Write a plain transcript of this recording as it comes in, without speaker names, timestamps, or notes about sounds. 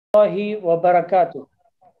Warahmatullahi wabarakatuh.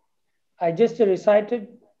 I just recited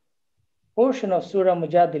portion of Surah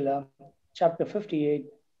Mujadila, chapter 58,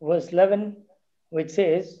 verse 11, which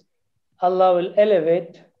says, Allah will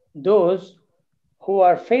elevate those who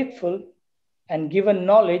are faithful and given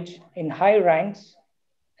knowledge in high ranks,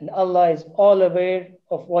 and Allah is all aware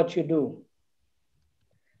of what you do.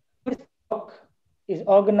 This talk is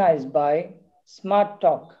organized by Smart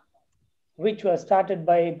Talk, which was started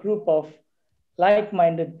by a group of like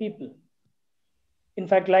minded people. In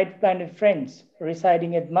fact, like minded friends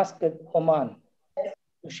residing at Muscat, Oman,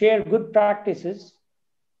 to share good practices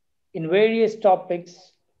in various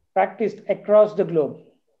topics practiced across the globe.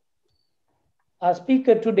 Our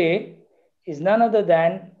speaker today is none other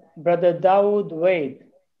than Brother Dawood Wade,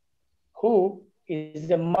 who is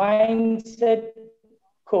a mindset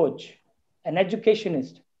coach, an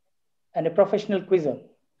educationist, and a professional quizzer,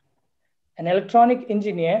 an electronic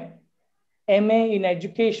engineer, MA in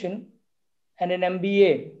education, and an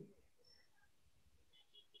MBA.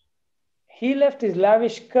 He left his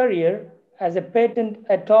lavish career as a patent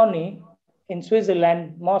attorney in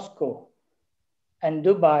Switzerland, Moscow, and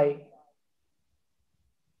Dubai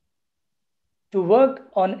to work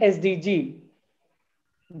on SDG,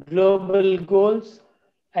 Global Goals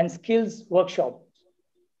and Skills Workshops.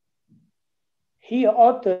 He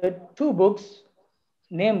authored two books,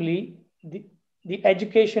 namely The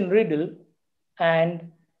Education Riddle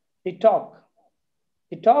and The Talk.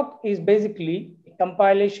 The Talk is basically a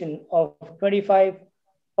compilation of 25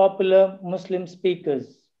 popular Muslim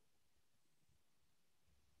speakers.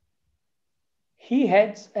 He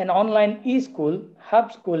heads an online e-school,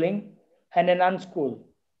 Hub Schooling, and an unschool,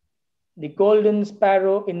 the Golden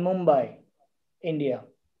Sparrow in Mumbai, India.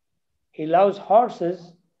 He loves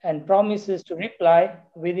horses and promises to reply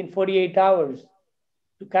within 48 hours.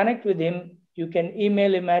 To connect with him, you can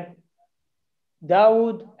email him at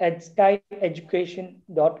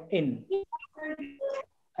dawood@skyeducation.in.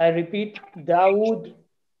 I repeat,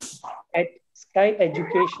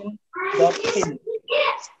 dawood@skyeducation.in.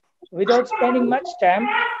 Without spending much time,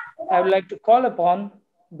 I would like to call upon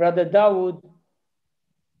Brother Dawood.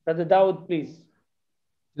 Brother Dawood, please.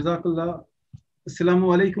 Jazakallah.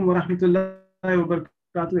 Assalamu alaikum wa rahmatullahi wa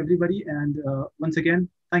barakatuh, everybody. And once again,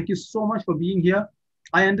 thank you so much for being here.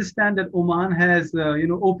 I understand that Oman has,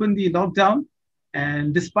 opened the lockdown,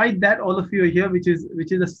 and despite that, all of you are here, which is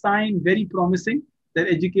a sign very promising that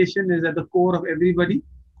education is at the core of everybody.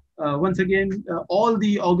 Once again, all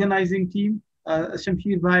the organizing team,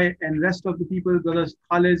 Shamshir Bhai and rest of the people, brothers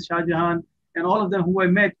Khalid, Shah Jahan, and all of them who I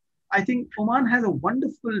met, I think Oman has a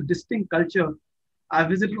wonderful, distinct culture. I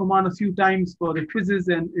visited Oman a few times for the quizzes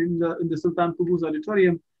and in the Sultan Qaboos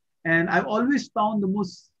auditorium, and I've always found the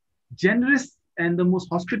most generous and the most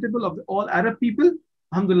hospitable of all Arab people,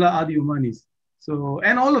 alhamdulillah, are the Omanis. So,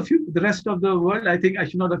 and all of you, the rest of the world, I think I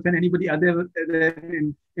should not offend anybody other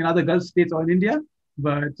in other Gulf states or in India,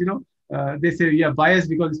 but they say, yeah, biased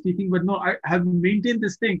because speaking, but no, I have maintained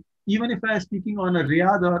this thing. Even if I am speaking on a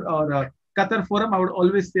Riyadh or a Qatar forum, I would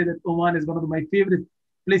always say that Oman is one of my favorite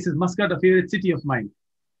places, Muscat, a favorite city of mine.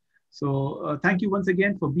 So thank you once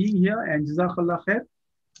again for being here, and Jazakallah khair.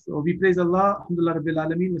 So we praise Allah, Alhamdulillah Rabbil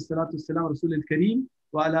Alameen, Wassalatu Wassalam Rasul al-Kareem,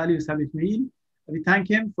 wa ala alihi wa sahbihi. We thank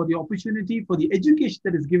him for the opportunity, for the education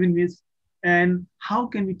that is given us, and how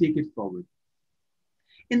can we take it forward.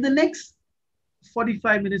 In the next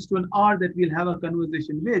 45 minutes to an hour that we'll have a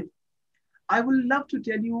conversation with, I would love to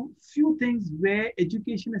tell you few things where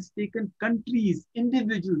education has taken countries,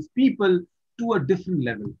 individuals, people to a different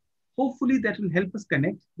level. Hopefully that will help us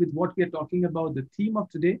connect with what we are talking about, the theme of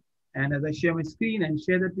today. And as I share my screen and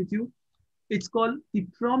share that with you, it's called The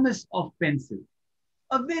Promise of Pencil.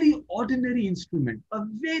 A very ordinary instrument, a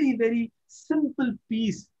very, very simple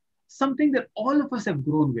piece, something that all of us have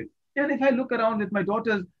grown with. And if I look around with my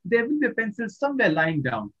daughters, there will be a pencil somewhere lying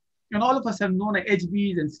down. And all of us have known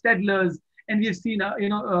HBs and Stedlers, and we have seen,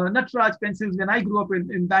 Natraj pencils. When I grew up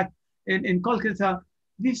in Kolkata,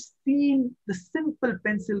 we've seen the simple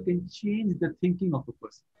pencil can change the thinking of a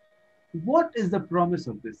person. What is the promise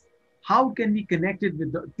of this? How can we connect it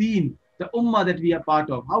with the deen, the ummah that we are part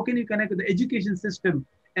of? How can we connect with the education system?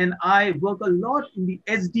 And I work a lot in the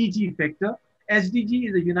SDG factor. SDG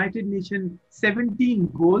is the United Nations 17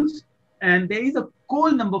 goals, and there is a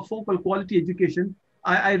goal number 4 called quality education.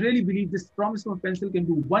 I really believe this promise of pencil can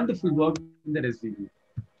do wonderful work in that SDG.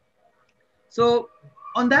 So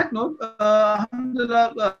on that note,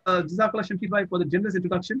 alhamdulillah, Jazakallah Shamkir Bhai for the generous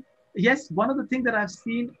introduction. Yes, one of the things that I've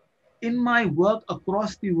seen in my work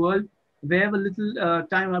across the world, wherever little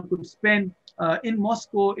time I could spend in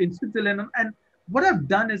Moscow, in Switzerland, and what I've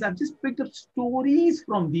done is I've just picked up stories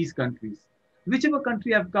from these countries. whichever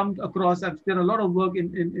country I've come across, I've done a lot of work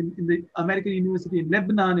in the American University in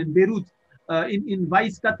Lebanon, in Beirut, in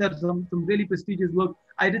Vice Qatar, some really prestigious work.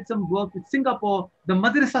 I did some work with Singapore, the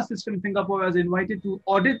madrasa system in Singapore. I was invited to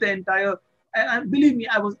audit the entire, and believe me,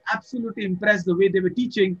 I was absolutely impressed the way they were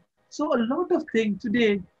teaching. So a lot of things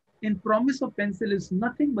today in Promise of Pencil is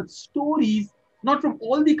nothing but stories, not from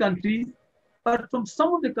all the countries, but from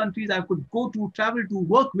some of the countries I could go to, travel to,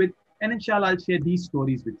 work with, and inshallah, I'll share these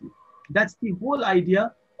stories with you. That's the whole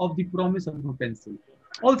idea of the Promise of a Pencil.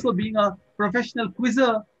 Also, being a professional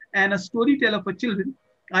quizzer and a storyteller for children,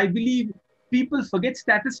 I believe people forget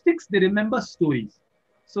statistics, they remember stories.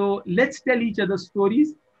 So let's tell each other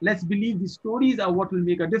stories. Let's believe the stories are what will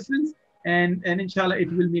make a difference. And inshallah,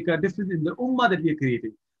 it will make a difference in the ummah that we are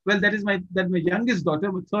creating. Well, that my youngest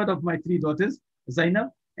daughter, third of my three daughters, Zainab.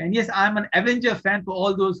 And yes, I'm an Avenger fan for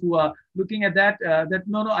all those who are looking at that.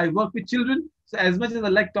 No, I work with children. So as much as I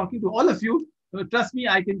like talking to all of you, trust me,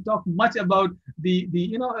 I can talk much about the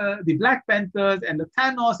Black Panthers and the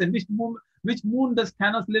Thanos and which moon does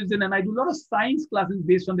Thanos lives in. And I do a lot of science classes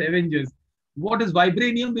based on the Avengers. What is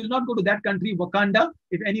vibranium? Will not go to that country, Wakanda,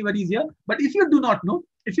 if anybody is here. But if you do not know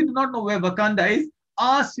where Wakanda is,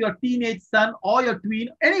 ask your teenage son or your tween,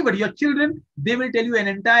 anybody, your children, they will tell you an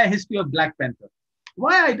entire history of Black Panther.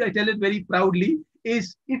 Why I tell it very proudly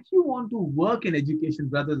is if you want to work in education,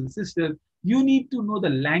 brothers and sisters, you need to know the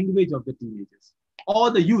language of the teenagers or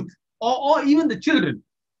the youth or even the children.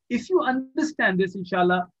 If you understand this,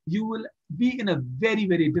 inshallah, you will be in a very,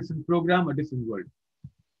 very different program, a different world.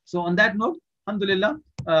 So on that note, alhamdulillah,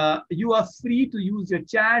 you are free to use your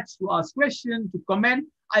chats, to ask questions, to comment.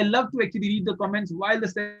 I love to actually read the comments while the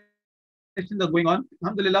sessions are going on.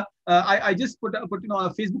 Alhamdulillah, I just put on a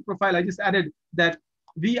Facebook profile. I just added that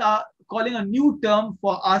we are calling a new term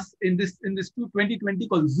for us in this 2020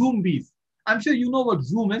 called Zoombies. I'm sure you know what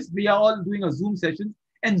Zoom is. We are all doing a Zoom session.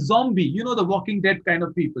 And zombie, you know, the Walking Dead kind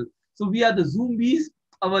of people. So we are the Zoombies.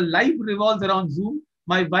 Our life revolves around Zoom.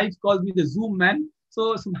 My wife calls me the Zoom man.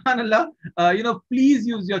 So subhanallah, please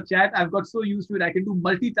use your chat. I've got so used to it. I can do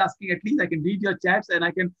multitasking. At least I can read your chats and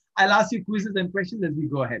I'll ask you quizzes and questions as we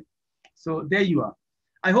go ahead. So there you are.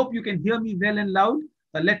 I hope you can hear me well and loud.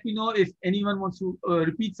 Let me know if anyone wants to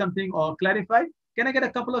repeat something or clarify. Can I get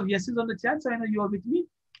a couple of yeses on the chat so I know you are with me?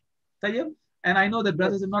 Tayyib? And I know the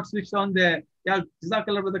brothers have not switched on their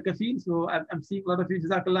Jazakallah with the caffeine. So I'm seeing a lot of you.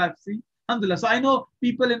 Jazakallah, I've seen. Alhamdulillah. So I know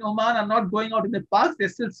people in Oman are not going out in the parks. They're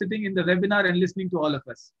still sitting in the webinar and listening to all of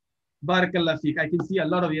us. Barakallah feek. I can see a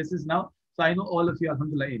lot of yeses now. So I know all of you,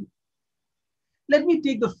 alhamdulillah. In. Let me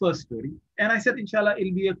take the first story. And I said, inshallah,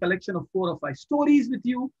 it'll be a collection of 4 or 5 stories with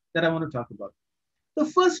you that I want to talk about. The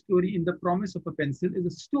first story in The Promise of a Pencil is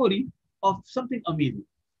a story of something amazing.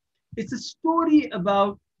 It's a story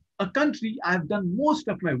about a country I've done most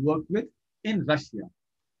of my work with in Russia.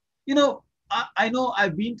 You know, I know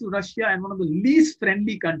I've been to Russia and one of the least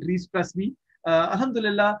friendly countries, trust me.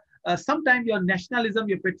 Alhamdulillah, sometimes your nationalism,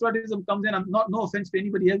 your patriotism comes in. No offense to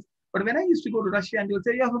anybody else. But when I used to go to Russia and they'll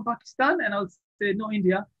say, you're from Pakistan, and I'll say, no,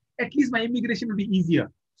 India, at least my immigration will be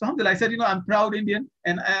easier. So alhamdulillah, I said, I'm proud Indian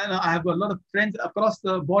and I have a lot of friends across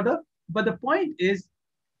the border. But the point is,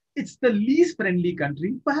 it's the least friendly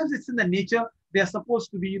country. Perhaps it's in the nature. They are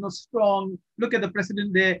supposed to be, strong. Look at the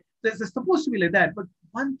president there. They're supposed to be like that. But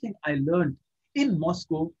one thing I learned in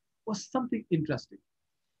Moscow was something interesting.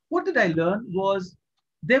 What did I learn was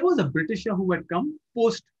there was a Britisher who had come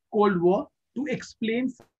post-Cold War to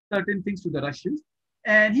explain certain things to the Russians.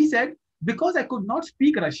 And he said, because I could not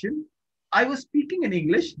speak Russian, I was speaking in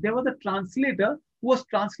English. There was a translator who was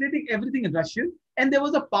translating everything in Russian. And there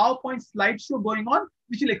was a PowerPoint slideshow going on,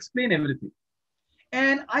 which will explain everything.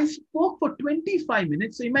 And I spoke for 25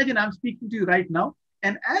 minutes. So imagine I'm speaking to you right now.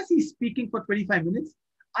 And as he's speaking for 25 minutes,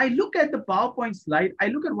 I look at the PowerPoint slide, I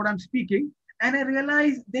look at what I'm speaking, and I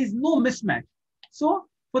realize there's no mismatch. So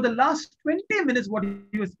for the last 20 minutes, what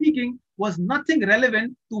he was speaking was nothing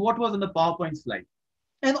relevant to what was on the PowerPoint slide.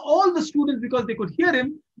 And all the students, because they could hear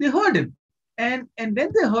him, they heard him. And when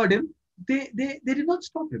they heard him, they did not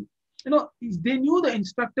stop him. They knew the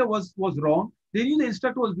instructor was wrong. They knew the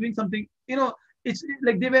instructor was doing something, it's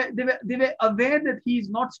like they were aware that he's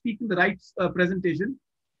not speaking the right presentation.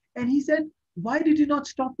 And he said, why did you not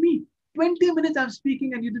stop me? 20 minutes I'm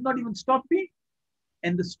speaking and you did not even stop me.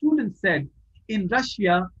 And the student said, in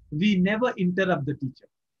Russia, we never interrupt the teacher.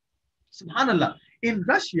 Subhanallah. In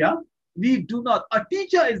Russia, we do not. A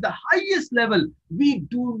teacher is the highest level. We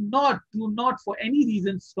do not for any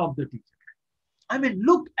reason stop the teacher. I mean,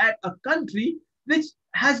 look at a country which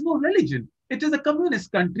has no religion. It is a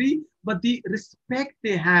communist country, but the respect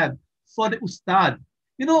they have for the ustad.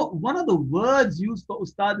 One of the words used for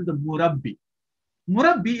ustad is the murabbi.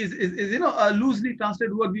 Murabbi is a loosely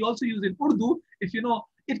translated word we also use in Urdu. If you know,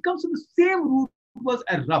 it comes from the same root was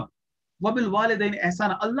a Rabb. Wabil walidain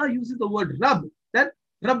ihsana. Allah uses the word Rabb. That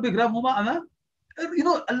Rabbi Grahuma.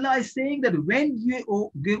 Allah is saying that when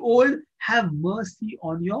you get old, have mercy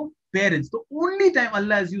on your parents. The only time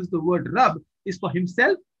Allah has used the word Rabb is for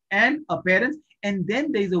himself and a parents. And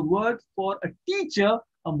then there is a word for a teacher,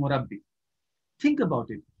 a Murabbi. Think about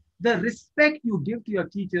it. The respect you give to your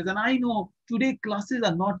teachers, and I know today classes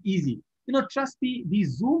are not easy. Trust me,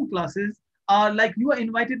 these Zoom classes are like you are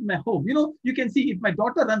invited to my home. You can see if my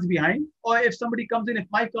daughter runs behind, or if somebody comes in, if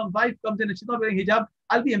my wife comes in and she's not wearing hijab,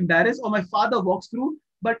 I'll be embarrassed, or my father walks through.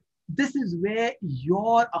 But this is where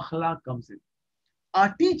your akhlaq comes in.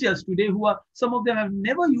 Our teachers today, some of them have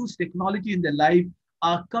never used technology in their life,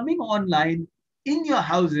 are coming online in your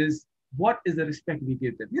houses. What is the respect we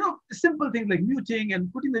give them? Simple things like muting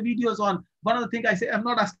and putting the videos on. One of the things I say, I'm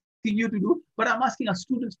not asking you to do, but I'm asking our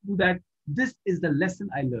students to do that. This is the lesson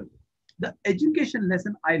I learned. The education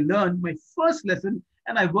lesson I learned, my first lesson,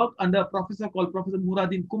 and I worked under a professor called Professor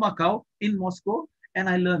Muradin Kumakau in Moscow, and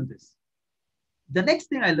I learned this. The next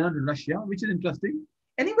thing I learned in Russia, which is interesting,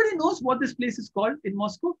 anybody knows what this place is called in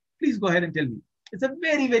Moscow? Please go ahead and tell me. It's a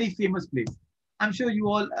very, very famous place. I'm sure you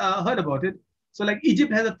all heard about it. So like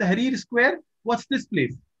Egypt has a Tahrir Square. What's this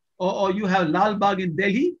place? Or you have Lal Bagh in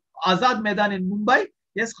Delhi, Azad Maidan in Mumbai.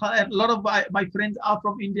 Yes, a lot of my friends are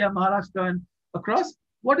from India, Maharashtra and across.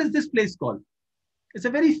 What is this place called? It's a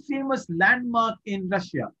very famous landmark in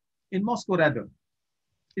Russia, in Moscow rather.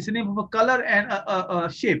 It's the name of a color and a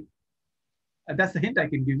shape. That's the hint I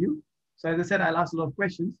can give you. So as I said, I'll ask a lot of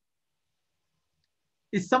questions.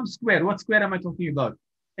 It's some square. What square am I talking about?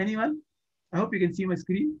 Anyone? I hope you can see my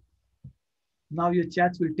screen. Now your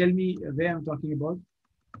chats will tell me where I'm talking about.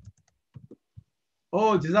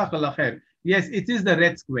 Oh, Jazakallah khair. Yes, it is the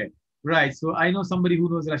red square. Right. So I know somebody who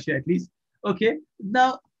knows Russia at least. Okay.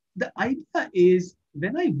 Now, the idea is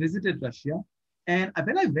when I visited Russia and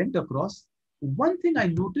when I went across, one thing I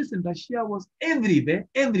noticed in Russia was everywhere,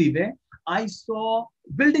 I saw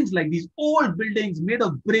buildings like these, old buildings made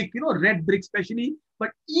of brick, red brick especially,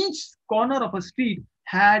 but each corner of a street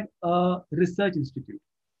had a research institute.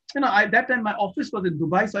 At that time, my office was in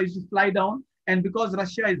Dubai, so I used to fly down. And because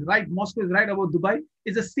Russia is right, Moscow is right about Dubai,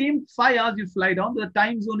 it's the same 5 hours you fly down, the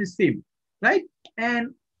time zone is same, right?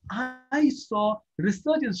 And I saw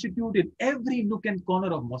research institute in every nook and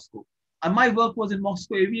corner of Moscow. And my work was in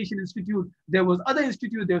Moscow Aviation Institute. There was other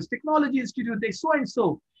institute, there was Technology Institute, they so and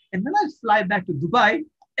so. And when I fly back to Dubai,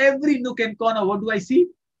 every nook and corner, what do I see?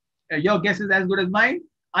 Your guess is as good as mine.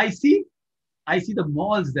 I see the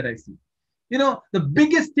malls that I see. The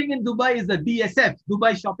biggest thing in Dubai is the DSF,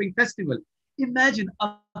 Dubai Shopping Festival. Imagine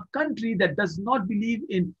a country that does not believe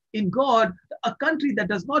in God, a country that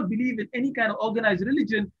does not believe in any kind of organized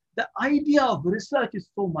religion. The idea of research is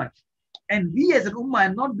so much. And we as an ummah,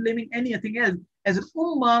 I'm not blaming anything else, as an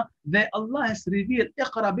ummah where Allah has revealed,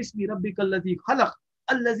 Iqra bismi rabbika alladhi khalaq,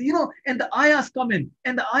 allazi, and the ayahs come in.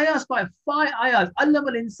 And the ayahs, 5 ayahs, Allam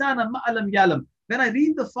al-insana ma'alam yalam. When I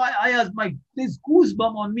read the 5 ayahs, there's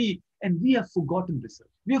goosebump on me. And we have forgotten research.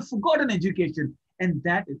 We have forgotten education. And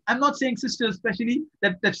that is, I'm not saying, sisters, especially,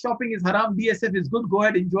 that shopping is haram, DSF is good, go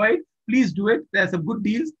ahead, enjoy it. Please do it. There are some good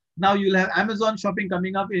deals. Now you'll have Amazon shopping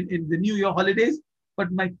coming up in the New Year holidays.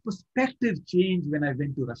 But my perspective changed when I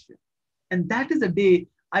went to Russia. And that is the day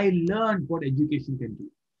I learned what education can do.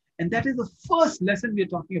 And that is the first lesson we're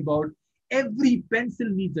talking about. Every pencil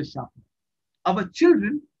needs a sharpener. Our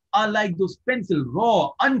children are like those pencils, raw,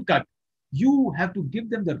 uncut. You have to give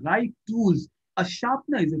them the right tools. A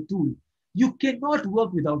sharpener is a tool. You cannot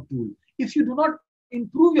work without tool. If you do not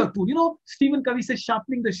improve your tool, Stephen Covey says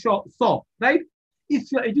sharpening the saw, right? If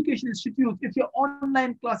your education institute, if your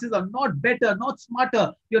online classes are not better, not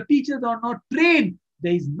smarter, your teachers are not trained,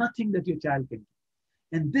 there is nothing that your child can do.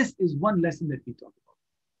 And this is one lesson that we talk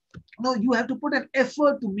about. You have to put an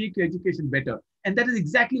effort to make your education better. And that is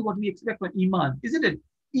exactly what we expect from Iman, isn't it?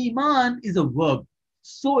 Iman is a verb.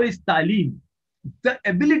 So is Talim. The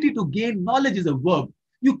ability to gain knowledge is a verb.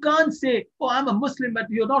 You can't say, oh, I'm a Muslim, but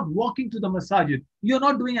you're not walking to the masajid. You're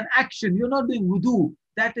not doing an action. You're not doing wudu.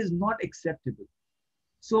 That is not acceptable.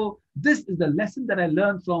 So this is the lesson that I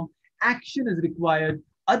learned from. Action is required.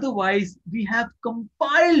 Otherwise, we have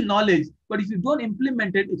compiled knowledge, but if you don't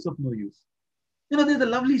implement it, it's of no use. There's a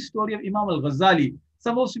lovely story of Imam al-Ghazali,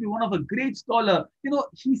 supposed to be one of a great scholar.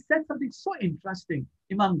 He said something so interesting,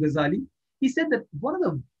 Imam Ghazali. He said that one of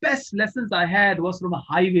the best lessons I had was from a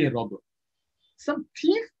highway robber.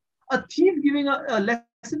 A thief giving a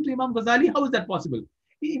lesson to Imam Ghazali, how is that possible?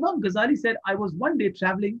 Imam Ghazali said, I was one day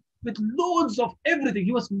traveling with loads of everything.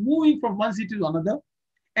 He was moving from one city to another,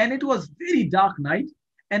 and it was very dark night,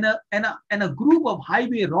 and a group of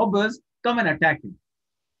highway robbers come and attack him.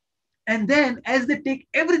 And then, as they take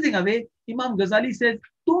everything away, Imam Ghazali says,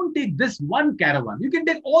 don't take this one caravan. You can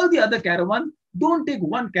take all the other caravans. Don't take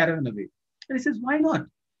one caravan away. And he says, why not?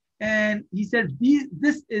 And he says,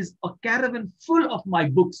 this is a caravan full of my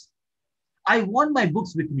books. I want my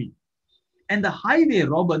books with me. And the highway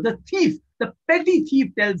robber, the thief, the petty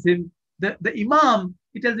thief tells him, the Imam,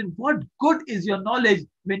 he tells him, what good is your knowledge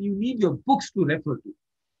when you need your books to refer to?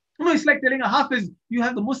 It's like telling a Hafiz, you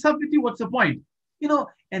have the Mus'haf with you, what's the point?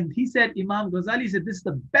 And he said, Imam Ghazali said, this is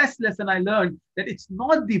the best lesson I learned, that it's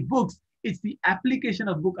not the books, it's the application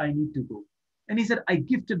of book I need to go. And he said, I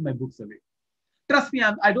gifted my books away. Trust me,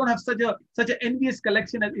 I don't have such an envious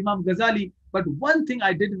collection as Imam Ghazali, but one thing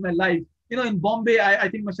I did in my life, in Bombay, I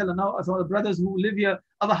think, mashallah, now some of the brothers who live here,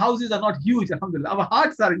 our houses are not huge, alhamdulillah. Our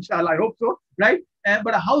hearts are, inshallah, I hope so, right?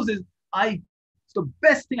 But our houses, the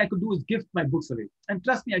best thing I could do is gift my books away. And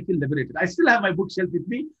trust me, I feel liberated. I still have my bookshelf with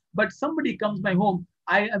me, but somebody comes my home,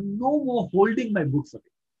 I am no more holding my books away.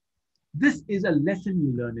 This is a lesson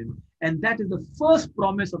you learn in. And that is the first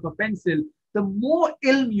promise of a pencil. The more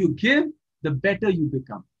ilm you give, the better you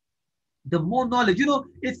become. The more knowledge,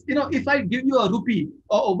 if I give you a rupee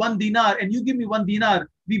or 1 dinar and you give me 1 dinar,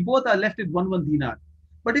 we both are left with one dinar.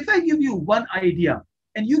 But if I give you one idea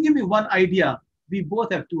and you give me one idea, we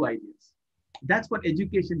both have 2 ideas. That's what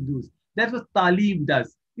education does. That's what Talim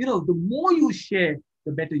does. The more you share,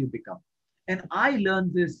 the better you become. And I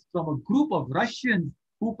learned this from a group of Russians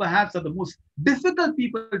who perhaps are the most difficult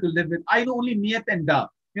people to live with. I know only Niyat and Da.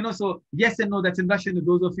 So yes and no, that's in Russian.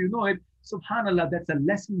 Those of you know it. Subhanallah, that's a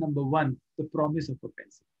lesson number 1, the promise of a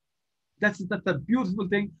pencil. That's a beautiful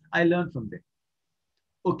thing I learned from there.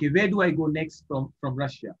 Okay, where do I go next from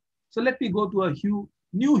Russia? So let me go to a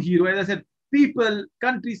new hero. As I said, people,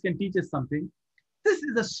 countries can teach us something. This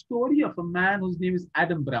is a story of a man whose name is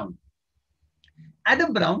Adam Brown.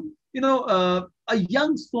 Adam Brown, a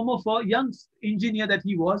young somopher, young engineer that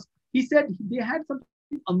he was, he said they had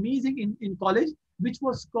something amazing in college, which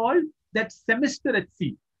was called that semester at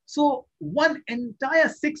sea. So one entire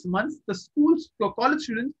 6 months, the college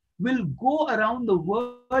students will go around the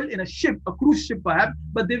world in a ship, a cruise ship perhaps,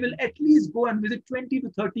 but they will at least go and visit 20 to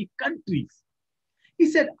 30 countries. He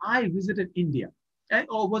said, I visited India,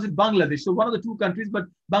 or was it Bangladesh? So one of the 2 countries, but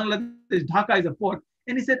Bangladesh, Dhaka is a port.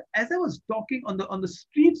 And he said, as I was talking on the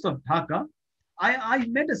streets of Dhaka, I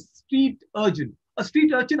met a street urchin,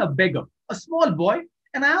 a beggar, a small boy.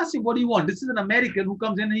 And I asked him, what do you want? This is an American who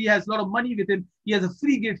comes in and he has a lot of money with him. He has a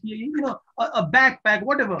free gift, a backpack,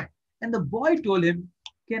 whatever. And the boy told him,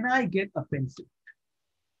 can I get a pencil?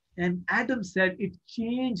 And Adam said, it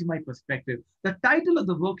changed my perspective. The title of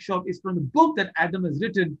the workshop is from the book that Adam has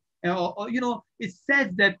written. It says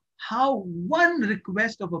that how one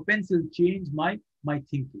request of a pencil changed my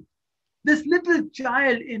thinking. This little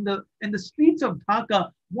child in the streets of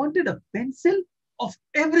Dhaka wanted a pencil of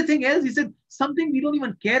everything else. He said, something we don't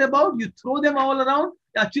even care about, you throw them all around.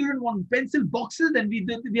 Our children want pencil boxes, and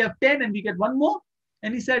we have 10 and we get 1 more.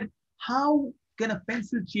 And he said, how can a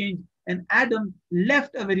pencil change? And Adam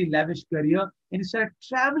left a very lavish career and he started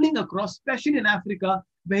traveling across, especially in Africa,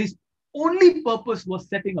 where his only purpose was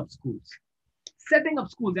setting up schools.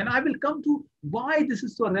 And I will come to why this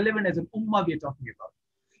is so relevant as an ummah we are talking about.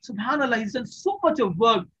 Subhanallah, he's done so much of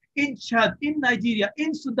work in Chad, in Nigeria,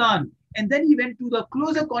 in Sudan. And then he went to the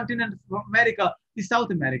closer continent of America, the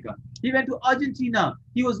South America. He went to Argentina.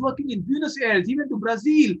 He was working in Buenos Aires. He went to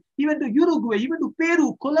Brazil. He went to Uruguay. He went to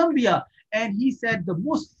Peru, Colombia. And he said, the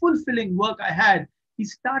most fulfilling work I had, he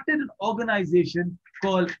started an organization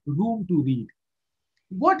called Room to Read.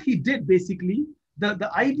 What he did basically,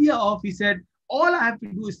 the idea of, he said, all I have to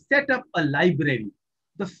do is set up a library.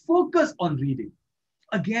 The focus on reading.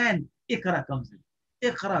 Again, Iqra comes in.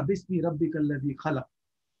 Iqra bismi rabbika alladhi khalaq.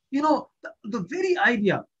 The very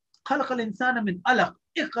idea, خلق الإنسان من علق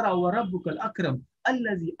اقرأ وربك الأكرم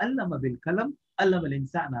الذي علم بالقلم علم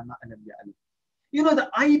الإنسان ما لم يعلم. The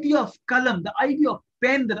idea of kalam, the idea of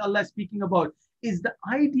pen that Allah is speaking about is the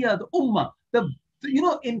idea, the ummah.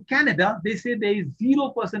 In Canada, they say there is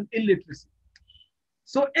 0% illiteracy.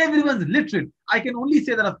 So everyone's literate. I can only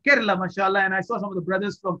say that of Kerala, mashallah, and I saw some of the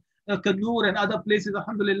brothers from Kannur and other places,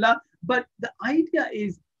 alhamdulillah. But the idea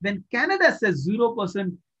is when Canada says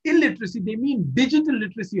 0% illiteracy, they mean digital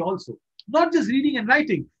literacy also, not just reading and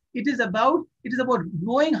writing. It is about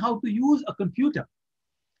knowing how to use a computer.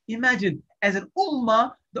 Imagine, as an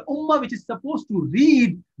ummah, the ummah which is supposed to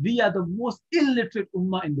read, we are the most illiterate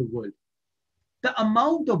ummah in the world. The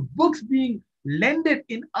amount of books being lended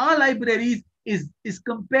in our libraries is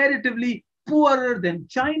comparatively poorer than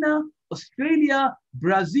China, Australia,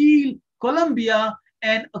 Brazil, Colombia,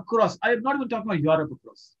 and across. I am not even talking about Europe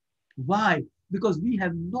across. Why? Because we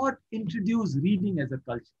have not introduced reading as a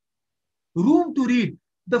culture. Room to read.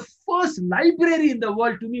 The first library in the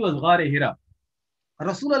world to me was Ghar Hira.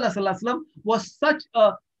 Rasulullah Sallallahu Alaihi Wasallam was such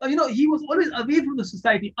he was always away from the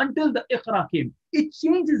society until the Iqra came. It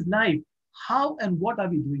changed his life. How and what are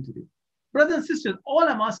we doing today? Brothers and sisters, all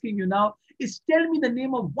I'm asking you now is tell me the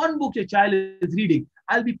name of one book your child is reading.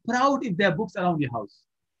 I'll be proud if there are books around your house.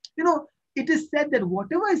 It is said that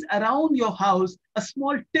whatever is around your house, a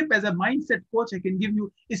small tip as a mindset coach I can give you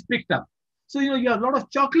is picked up. So, you have a lot of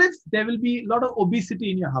chocolates, there will be a lot of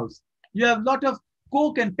obesity in your house. You have a lot of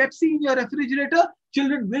Coke and Pepsi in your refrigerator,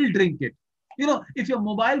 children will drink it. If your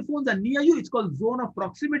mobile phones are near you, it's called zone of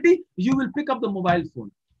proximity, you will pick up the mobile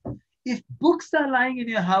phone. If books are lying in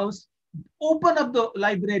your house, open up the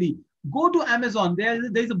library, go to Amazon.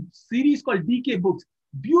 There's a series called DK Books,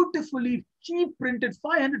 beautifully cheap printed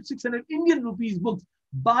 500, 600 Indian rupees books.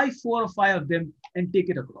 Buy 4 or 5 of them and take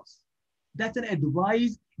it across. That's an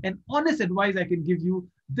advice, an honest advice I can give you.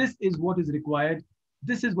 This is what is required.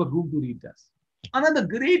 This is what Room to Read does. Another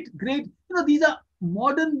great, these are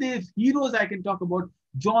modern day heroes I can talk about.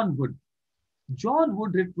 John Wood. John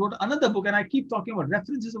Wood wrote another book, and I keep talking about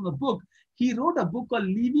references on the book. He wrote a book called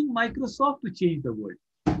Leaving Microsoft to Change the World.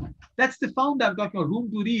 That's the founder I'm talking about, Room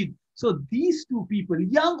to Read. So these two people,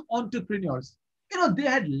 young entrepreneurs, they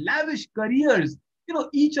had lavish careers.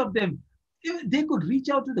 Each of them, they could reach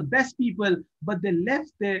out to the best people, but they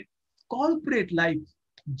left their corporate life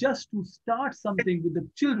just to start something with the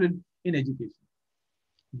children in education.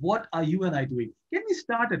 What are you and I doing? Can we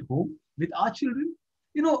start at home with our children?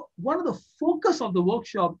 One of the focus of the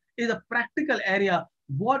workshop is a practical area.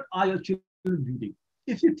 What are your children reading?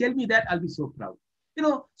 If you tell me that, I'll be so proud.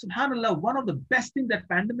 SubhanAllah, one of the best things that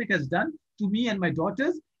pandemic has done to me and my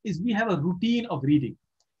daughters is we have a routine of reading.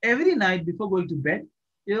 Every night before going to bed,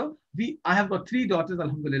 I have got 3 daughters,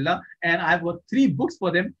 alhamdulillah, and I've got 3 books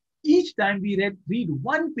for them. Each time we read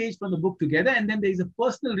one page from the book together, and then there is a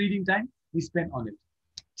personal reading time we spend on it.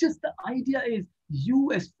 Just the idea is,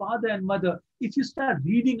 you as father and mother, if you start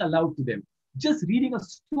reading aloud to them, just reading a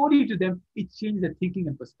story to them, it changes their thinking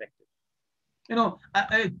and perspective.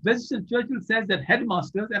 Winston Churchill says that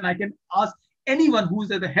headmasters, and I can ask anyone who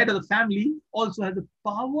is at the head of the family, also has a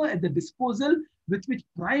power at the disposal with which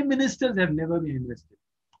prime ministers have never been invested.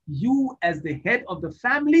 You as the head of the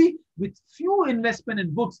family with few investment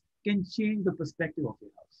in books can change the perspective of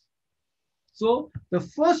your house. So the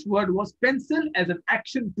first word was pencil as an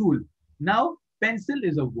action tool. Now pencil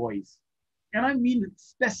is a voice. And I mean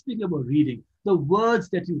specifically about reading, the words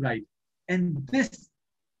that you write. And these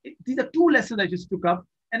are 2 lessons I just took up.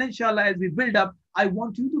 And inshallah, as we build up, I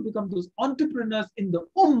want you to become those entrepreneurs in the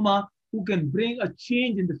ummah who can bring a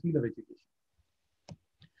change in the field of education.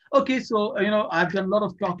 Okay, so, I've done a lot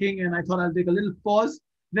of talking and I thought I'll take a little pause.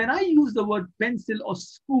 When I use the word pencil or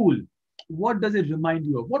school, what does it remind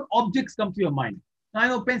you of? What objects come to your mind? Now, I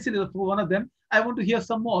know pencil is one of them. I want to hear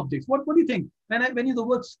some more objects. What do you think? When the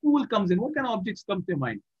word school comes in, what kind of objects come to your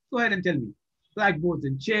mind? Go ahead and tell me. Blackboards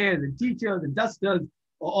and chairs and teachers and dusters,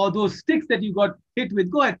 or those sticks that you got hit with.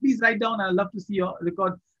 Go ahead, please write down. I'd love to see your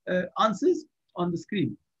record answers on the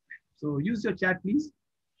screen. So use your chat, please.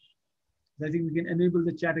 I think we can enable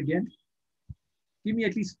the chat again. Give me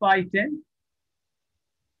at least 5, 10.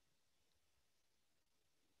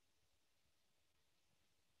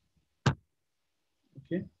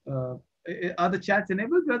 Okay. Are the chats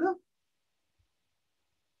enabled, brother?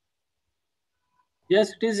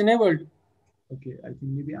 Yes, it is enabled. Okay, I think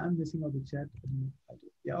maybe I'm missing out the chat.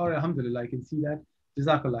 Yeah, all right, alhamdulillah, I can see that.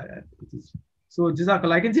 Jazakallah. So,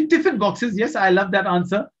 Jazakallah, I can see tiffin boxes. Yes, I love that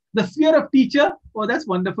answer. The fear of teacher. Oh, that's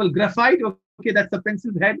wonderful. Graphite. Okay, that's the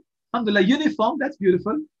pencil head. Alhamdulillah. Uniform. That's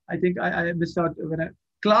beautiful. I think I missed out when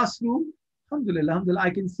classroom. Alhamdulillah. Alhamdulillah. I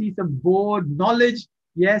can see some board knowledge.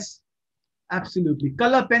 Yes, absolutely.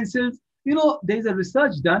 Color pencils. There's a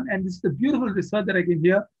research done, and this is the beautiful research that I can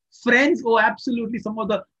hear. Friends. Oh, absolutely. Some of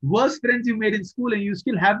the worst friends you made in school, and you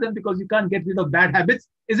still have them because you can't get rid of bad habits,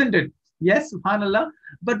 isn't it? Yes, subhanallah.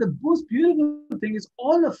 But the most beautiful thing is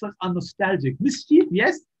all of us are nostalgic. Mischief,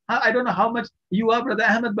 yes. I don't know how much you are, Brother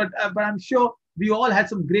Ahmed, but I'm sure we all had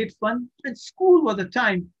some great fun. And school was a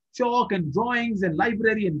time, chalk and drawings and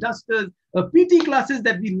library and dusters, PT classes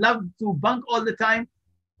that we loved to bunk all the time,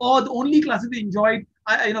 or the only classes we enjoyed,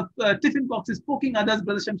 tiffin boxes, poking others.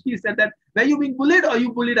 Brother Shamshir said that, were you being bullied or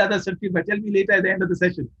you bullied others, Shamshir? But tell me later at the end of the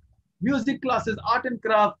session. Music classes, art and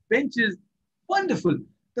craft, benches, wonderful.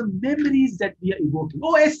 the memories that we are evoking.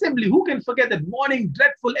 Oh, assembly. Who can forget that morning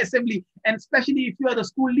dreadful assembly? And especially if you are the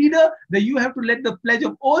school leader, then you have to let the pledge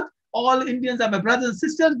of oath. All Indians are my brothers and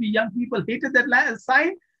sisters. We young people hated that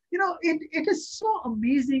sign. It is so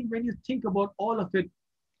amazing when you think about all of it.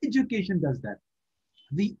 Education does that.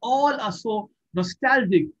 We all are so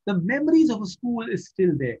nostalgic. The memories of a school is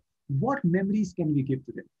still there. What memories can we give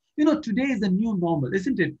to them? Today is the new normal,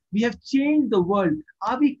 isn't it? We have changed the world.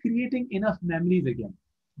 Are we creating enough memories again?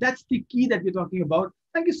 That's the key that we're talking about.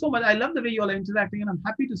 Thank you so much. I love the way you all are interacting, and I'm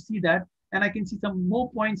happy to see that. And I can see some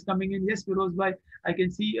more points coming in. Yes, Firoz bhai, I can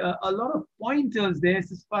see a lot of pointers there.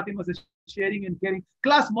 Sis Fatima says sharing and caring.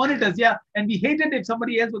 Class monitors, yeah. And we hated if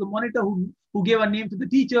somebody else was a monitor who gave a name to the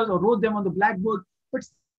teachers or wrote them on the blackboard. But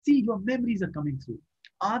see, your memories are coming through.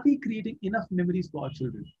 Are we creating enough memories for our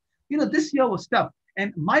children? This year was tough.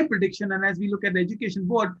 And my prediction, and as we look at the education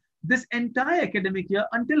board, this entire academic year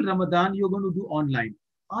until Ramadan, you're going to do online.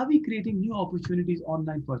 Are we creating new opportunities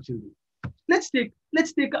online for children? Let's take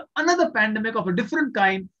another pandemic of a different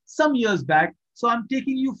kind some years back. So I'm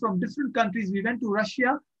taking you from different countries. We went to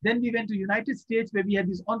Russia, then we went to United States where we had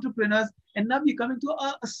these entrepreneurs, and now we're coming to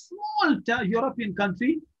a small European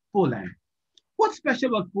country, Poland. What's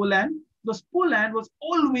special about Poland? Because Poland was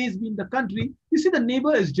always been the country. You see, the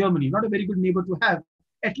neighbor is Germany, not a very good neighbor to have,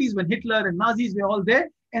 at least when Hitler and Nazis were all there.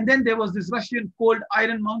 And then there was this Russian cold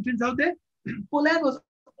iron mountains out there. Poland was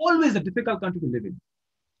always a difficult country to live in.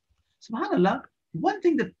 SubhanAllah, one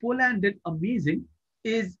thing that Poland did amazing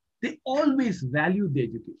is they always valued the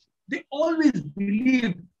education. They always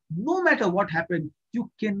believed no matter what happened, you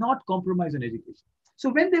cannot compromise on education. So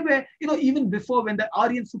when they were, even before when the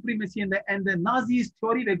Aryan supremacy and the Nazis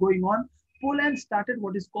theory were going on, Poland started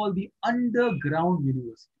what is called the underground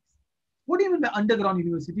universities. What do you mean by underground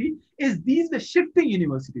university? These were shifting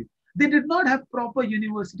universities. They did not have proper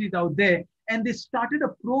universities out there. And they started a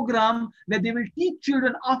program where they will teach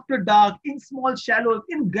children after dark, in small shallows,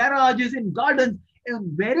 in garages, in gardens,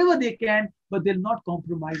 and wherever they can, but they'll not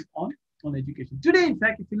compromise on education. Today, in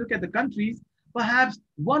fact, if you look at the countries, perhaps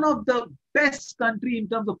one of the best country in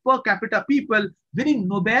terms of per capita people winning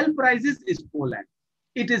Nobel Prizes is Poland.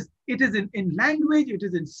 It is in language, it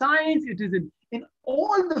is in science, it is in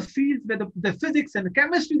all the fields where the physics and the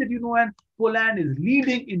chemistry that and Poland is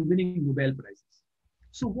leading in winning Nobel Prizes.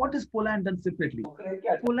 So what has Poland done separately?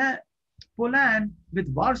 Poland, with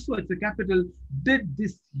Warsaw as the capital, did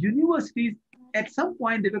these universities. At some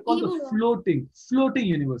point, they were called the floating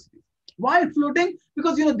universities. Why floating?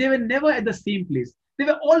 Because they were never at the same place. They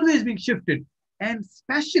were always being shifted. And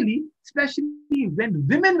especially when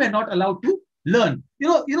women were not allowed to learn.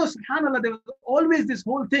 SubhanAllah, there was always this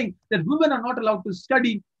whole thing that women are not allowed to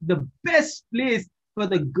study. The best place for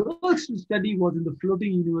the girls to study was in the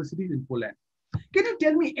floating universities in Poland. Can you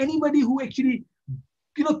tell me anybody who actually,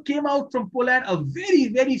 came out from Poland, a very,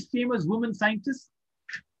 very famous woman scientist?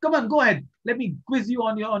 Come on, go ahead. Let me quiz you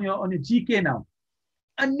on your GK now.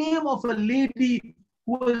 A name of a lady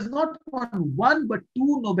who has not won one but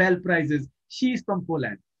two Nobel Prizes. She is from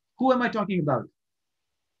Poland. Who am I talking about?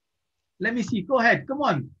 Let me see. Go ahead. Come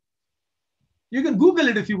on. You can Google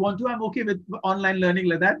it if you want to. I'm okay with online learning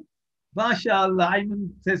like that. MashaAllah. Ayman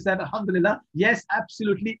says that. Alhamdulillah. Yes,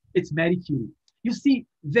 absolutely. It's Marie Curie. You see,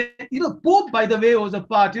 Pope, by the way, was a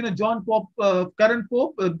part. John Pope, current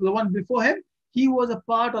Pope, the one before him, he was a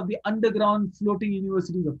part of the underground floating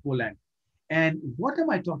universities of Poland. And what am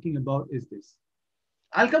I talking about is this.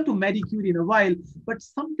 I'll come to Marie Curie in a while, but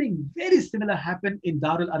something very similar happened in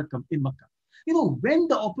Dar al-Arqam in Makkah. When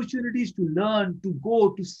the opportunities to learn, to go,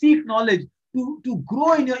 to seek knowledge, to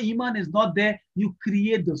grow in your iman is not there, you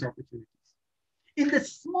create those opportunities. In the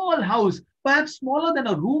small house, perhaps smaller than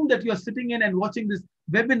a room that you're sitting in and watching this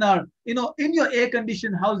webinar, in your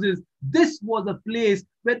air-conditioned houses, this was a place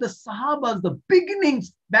where the Sahabas, the beginning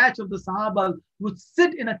batch of the Sahabas, would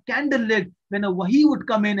sit in a candlelit when a wahi would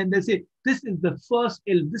come in and they say, this is the first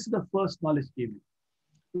ilm, this is the first knowledge came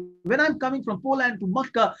in. When I'm coming from Poland to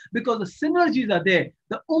Makkah, because the synergies are there,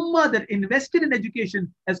 the ummah that invested in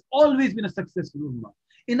education has always been a successful ummah.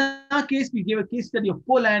 In our case, we gave a case study of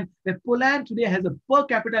Poland, where Poland today has a per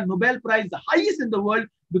capita Nobel Prize, the highest in the world,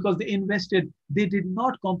 because they invested, they did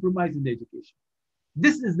not compromise in the education.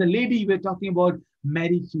 This is the lady we're talking about,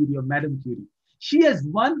 Marie Curie or Madame Curie. She has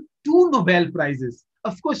won 2 Nobel Prizes.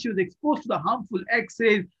 Of course, she was exposed to the harmful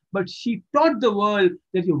X-rays, but she taught the world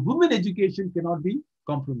that your women education cannot be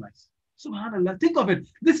compromised. SubhanAllah, think of it.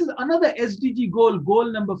 This is another SDG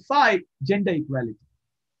goal number 5, gender equality.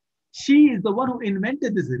 She is the one who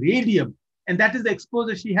invented this radium, and that is the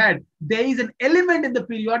exposure she had. There is an element in the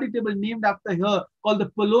periodic table named after her called the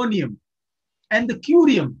polonium and the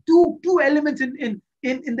curium, two elements in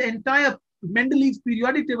in the entire Mendeleev's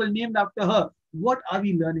periodic table named after her, what are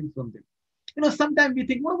we learning from them? Sometimes we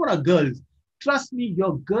think, what about our girls? Trust me,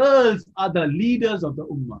 your girls are the leaders of the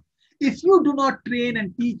ummah. If you do not train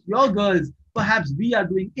and teach your girls, perhaps we are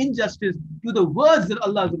doing injustice to the words that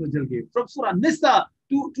Allah gave. From Surah Nisa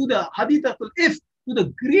to the Hadith al-If, to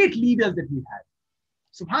the great leaders that we had.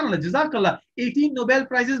 Subhanallah, Jazakallah. 18 Nobel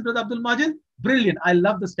Prizes, Brother Abdul Majid. Brilliant. I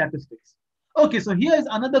love the statistics. Okay, so here is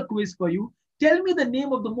another quiz for you. Tell me the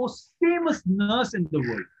name of the most famous nurse in the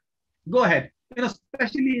world. Go ahead.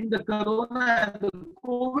 Especially in the corona and the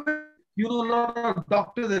COVID, a lot of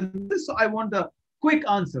doctors and this, so I want a quick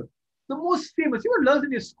answer. The most famous, you have learned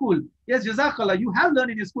in your school. Yes, Jazakallah, you have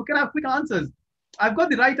learned in your school. Can I have quick answers? I've got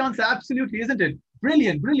the right answer, absolutely, isn't it?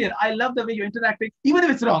 Brilliant, brilliant. I love the way you're interacting, even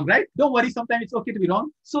if it's wrong, right? Don't worry, sometimes it's okay to be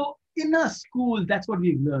wrong. So in a school, that's what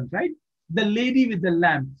we've learned, right? The lady with the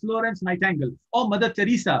lamp, Florence Nightingale, or Mother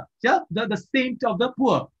Teresa, yeah? the saint of the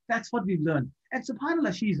poor. That's what we've learned. And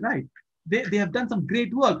subhanAllah, she's right. They have done some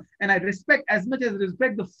great work. And I respect, as much as I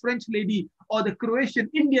respect the French lady or the Croatian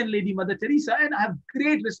Indian lady, Mother Teresa, and I have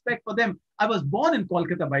great respect for them. I was born in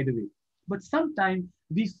Kolkata, by the way. But sometimes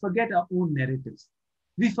we forget our own narratives.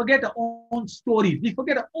 We forget our own stories. We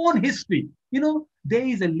forget our own history. There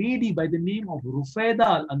is a lady by the name of Rufaida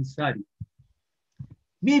al-Ansari.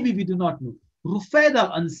 Maybe we do not know.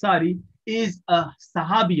 Rufaida al-Ansari is a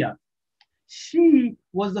Sahabiya. She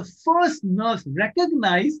was the first nurse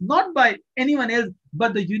recognized, not by anyone else,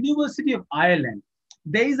 but the University of Ireland.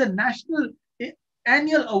 There is a national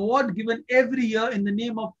annual award given every year in the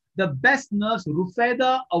name of the Best Nurse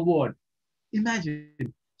Rufaida Award.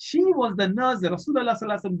 Imagine, she was the nurse that Rasulullah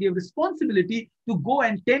Sallallahu Alaihi Wasallam gave responsibility to go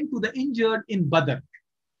and tend to the injured in Badr.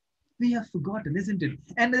 We have forgotten, isn't it?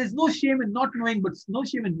 And there is no shame in not knowing, but no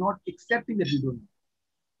shame in not accepting that we don't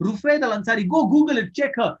know. Rufaida al-Ansari, go Google it,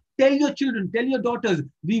 check her. Tell your children, tell your daughters,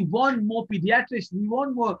 we want more pediatricians, we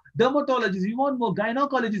want more dermatologists, we want more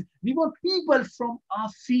gynecologists, we want people from our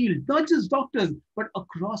field, not just doctors, but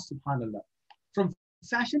across, subhanAllah. From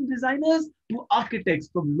fashion designers to architects,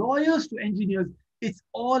 from lawyers to engineers, it's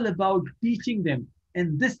all about teaching them.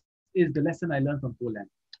 And this is the lesson I learned from Poland.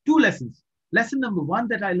 2 lessons. Lesson number 1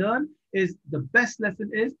 that I learned is, the best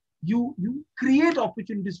lesson is, you create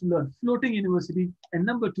opportunities to learn. Floating university. And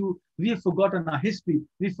number 2, we have forgotten our history.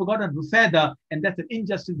 We've forgotten Rufaida, and that's an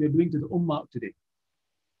injustice we're doing to the Ummah today.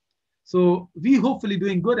 So we hopefully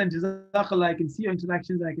doing good, and Jazakallah, I can see your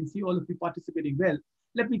interactions and I can see all of you participating well.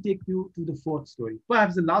 Let me take you to the 4th story.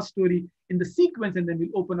 Perhaps the last story in the sequence, and then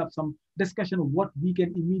we'll open up some discussion of what we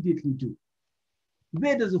can immediately do.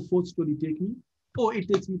 Where does the 4th story take me? Oh, it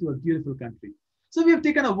takes me to a beautiful country. So we have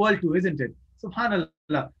taken a world tour, isn't it?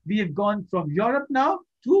 SubhanAllah, we have gone from Europe now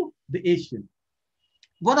to the Asian.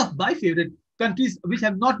 One of my favorite countries which I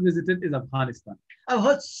have not visited is Afghanistan. I've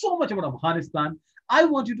heard so much about Afghanistan. I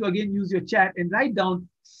want you to again use your chat and write down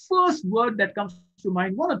first word that comes to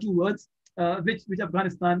mind, 1 or 2 words which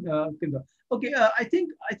Afghanistan can go. Okay, I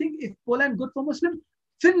think if Poland good for Muslims,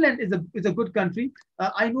 Finland is a good country.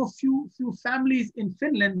 I know few families in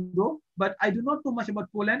Finland though, but I do not know much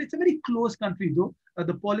about Poland. It's a very close country though,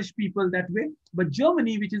 the Polish people that way. But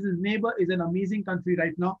Germany, which is his neighbor, is an amazing country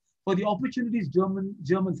right now for the opportunities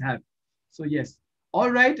Germans have. So yes.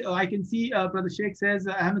 All right, I can see Brother Sheikh says,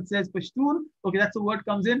 Ahmed says Pashtun. Okay, that's the word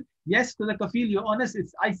comes in. Yes, Brother Kafil, you're honest.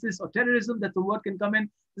 It's ISIS or terrorism. That's the word can come in.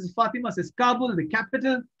 This is Fatima says Kabul, the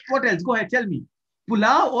capital. What else? Go ahead, tell me.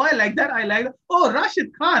 Pulao, oh, I like that. I like that. Oh,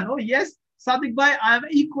 Rashid Khan. Oh, yes. Sadiq Bhai, I am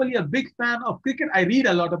equally a big fan of cricket. I read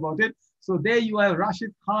a lot about it. So there you have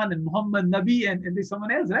Rashid Khan and Muhammad Nabi and there's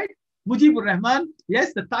someone else, right? Mujibur Rahman.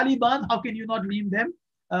 Yes, the Taliban. How can you not name them?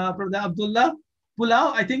 Brother Abdullah.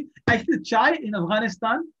 Pulao, I think the chai in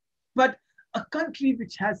Afghanistan. But a country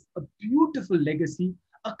which has a beautiful legacy,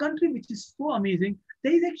 a country which is so amazing.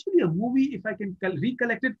 There is actually a movie, if I can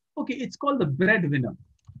recollect it. Okay, it's called The Breadwinner.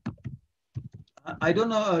 I don't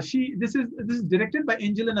know. This is directed by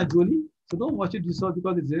Angelina Jolie. So don't watch it yourself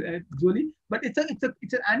because it's Jolie. But it's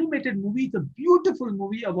an animated movie. It's a beautiful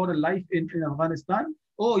movie about a life in Afghanistan.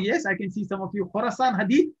 Oh yes, I can see some of you. Khorasan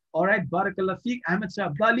Hadith. All right, Barakallah Feek. Ahmed Shah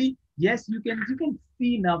Abdali. Yes, you can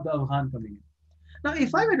see now the Afghan coming in. Now,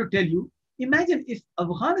 if I were to tell you, imagine if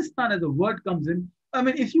Afghanistan as a word comes in. I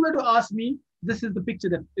mean, if you were to ask me, this is the picture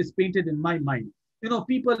that is painted in my mind.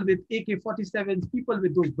 People with AK-47s, people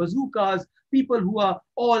with those bazookas, people who are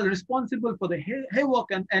all responsible for the havoc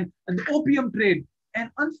and the opium trade. And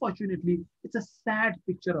unfortunately, it's a sad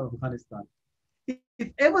picture of Afghanistan. If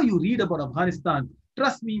ever you read about Afghanistan,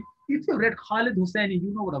 trust me, if you've read Khalid Hosseini,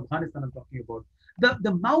 you know what Afghanistan I'm talking about.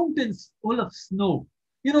 The mountains full of snow,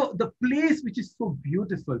 the place which is so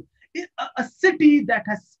beautiful. A city that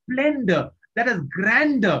has splendor, that has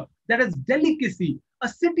grandeur, that has delicacy, a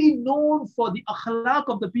city known for the akhlaq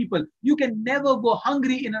of the people. You can never go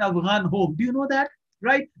hungry in an Afghan home. Do you know that?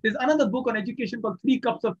 Right? There's another book on education called Three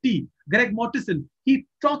Cups of Tea. Greg Mortison. He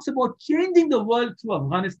talks about changing the world through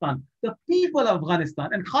Afghanistan, the people of Afghanistan.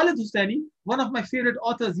 And Khalid Hosseini, one of my favorite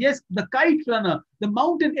authors, yes, the kite runner, the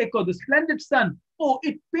mountain echo, the splendid sun. Oh,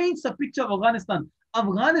 it paints a picture of Afghanistan.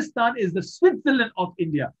 Afghanistan is the Switzerland of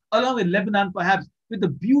India, along with Lebanon, perhaps, with the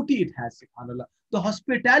beauty it has, subhanAllah, the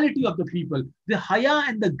hospitality of the people, the haya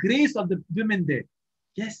and the grace of the women there.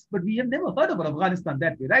 Yes, but we have never heard about Afghanistan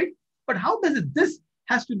that way, right? But how does it, this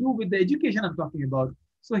has to do with the education I'm talking about?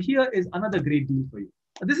 So here is another great deal for you.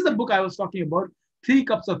 This is the book I was talking about, Three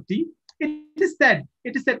Cups of Tea. It is said,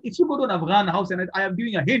 if you go to an Afghan house, and I am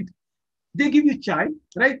giving a hint, they give you chai,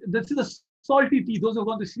 right? This is a salty tea. Those who have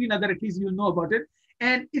gone to Srinagar, at least you'll know about it.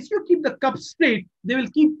 And if you keep the cup straight, they will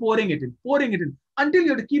keep pouring it in, until you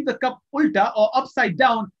have to keep the cup ulta or upside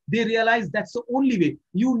down. They realize that's the only way.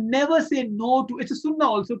 You never say no to, it's a sunnah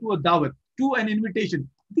also, to a dawat, to an invitation.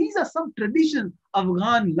 These are some traditions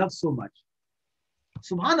Afghan love so much.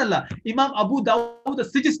 Subhanallah, Imam Abu Dawud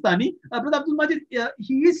al-Sijistani, Brother Abdul Majid,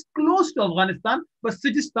 he is close to Afghanistan, but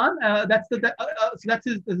Sijistan, that's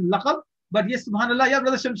his laqab. But yes, subhanAllah, yeah,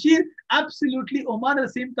 Brother Shamshir, absolutely, Oman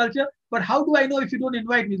is the same culture. But how do I know if you don't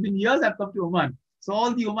invite me? It's been years I've come to Oman. So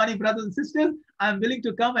all the Omani brothers and sisters, I'm willing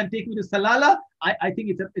to come and take me to Salalah. I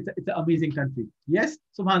think it's an amazing country. Yes,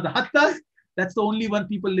 subhanAllah. Hattas, that's the only one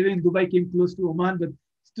people living in Dubai came close to Oman. But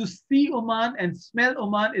to see Oman and smell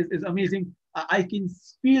Oman is amazing. I can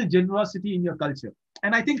feel generosity in your culture.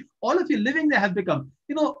 And I think all of you living there have become,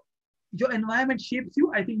 your environment shapes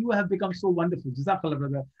you. I think you have become so wonderful. Jazakallah,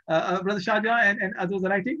 brother. Brother Shahjahan and others are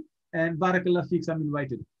writing. And Barakallah Feeks, I'm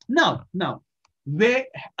invited. Now, where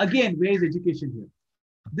is education here?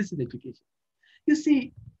 This is education. You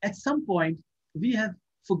see, at some point, we have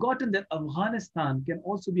forgotten that Afghanistan can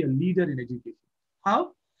also be a leader in education.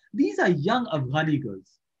 How? These are young Afghani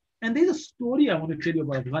girls. And there's a story I want to tell you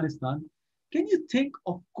about Afghanistan. Can you think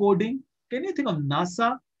of coding? Can you think of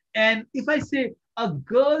NASA? And if I say a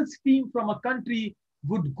girls' team from a country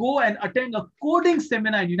would go and attend a coding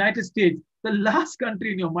seminar in the United States, the last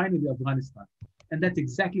country in your mind will be Afghanistan. And that's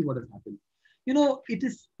exactly what has happened.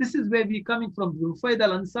 This is where we're coming from. Rufaid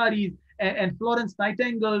al-Ansari and Florence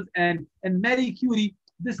Nightingale and Marie Curie.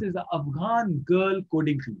 This is an Afghan girl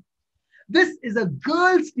coding team. This is a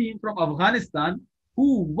girls' team from Afghanistan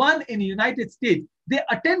who won in the United States. They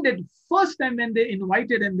attended first time when they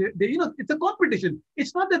invited, and they it's a competition.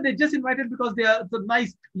 It's not that they just invited because they are the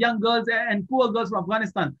nice young girls and poor girls from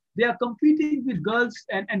Afghanistan. They are competing with girls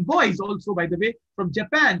and boys also, by the way, from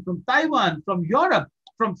Japan, from Taiwan, from Europe,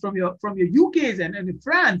 from your UKs and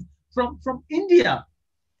France, from India.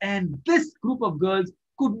 And this group of girls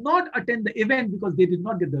could not attend the event because they did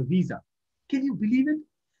not get the visa. Can you believe it?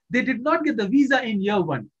 They did not get the visa in year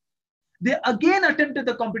one. They again attempted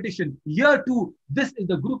the competition. Year two, this is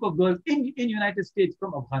the group of girls in United States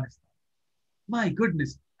from Afghanistan. My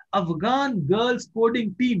goodness, Afghan girls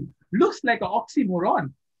coding team looks like an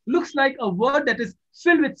oxymoron. Looks like a word that is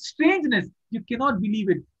filled with strangeness. You cannot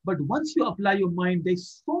believe it. But once you apply your mind,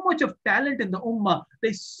 there's so much of talent in the ummah.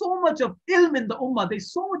 There's so much of ilm in the ummah.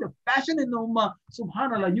 There's so much of passion in the ummah.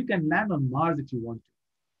 Subhanallah, you can land on Mars if you want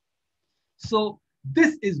to. So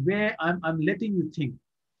this is where I'm letting you think.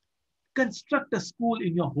 Construct a school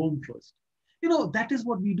in your home first. That is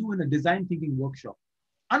what we do in a design thinking workshop.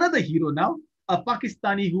 Another hero now, a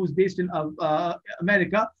Pakistani who's based in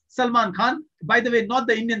America, Salman Khan. By the way, not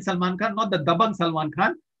the Indian Salman Khan, not the Dabang Salman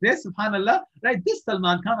Khan. Yes, subhanallah, right? This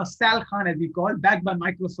Salman Khan, or Sal Khan as we call, backed by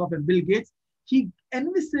Microsoft and Bill Gates, he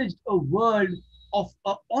envisaged a world of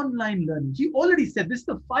online learning. He already said, this is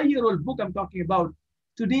the 5-year-old book I'm talking about.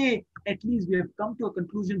 Today, at least we have come to a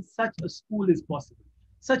conclusion, such a school is possible.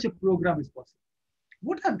 Such a program is possible.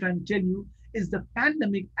 What I'm trying to tell you is the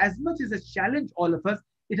pandemic, as much as it challenged all of us,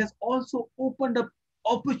 it has also opened up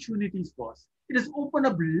opportunities for us. It has opened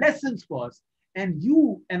up lessons for us. And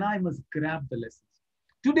you and I must grab the lessons.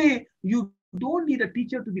 Today, you don't need a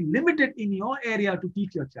teacher to be limited in your area to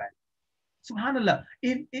teach your child. Subhanallah,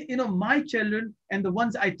 my children and the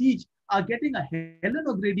ones I teach are getting a Helen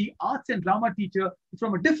O'Grady arts and drama teacher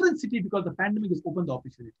from a different city because the pandemic has opened the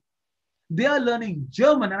opportunity. They are learning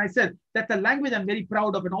German. And I said, that's a language I'm very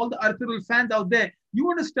proud of. And all the Ertugrul fans out there, you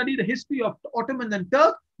want to study the history of the Ottomans and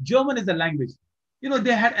Turk, German is the language.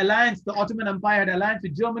 They had alliance, the Ottoman Empire had alliance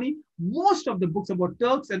with Germany. Most of the books about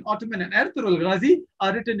Turks and Ottoman and Ertugrul Ghazi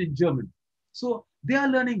are written in German. So they are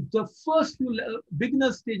learning the first few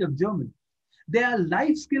beginner stage of German. There are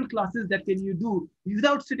life skill classes that can you do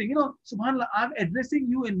without sitting. You know, subhanAllah, I'm addressing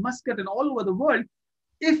you in Muscat and all over the world.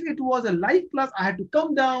 If it was a live class, I had to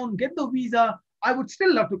come down, get the visa. I would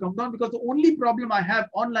still love to come down, because the only problem I have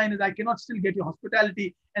online is I cannot still get your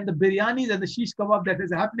hospitality and the biryanis and the shish kebab that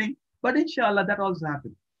is happening. But inshallah, that also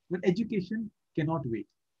happens. But education cannot wait.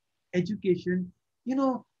 Education, you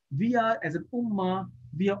know, we are as an ummah,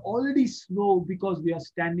 we are already slow because we are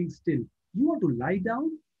standing still. You want to lie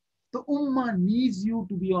down? The ummah needs you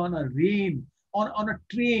to be on a rein, on a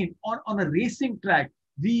train, on a racing track.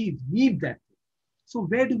 We need that. So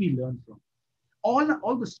where do we learn from? All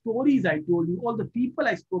the stories I told you, all the people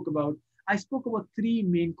I spoke about three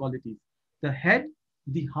main qualities: the head,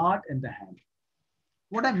 the heart, and the hand.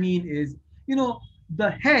 What I mean is, you know,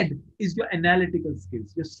 the head is your analytical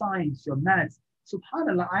skills, your science, your maths.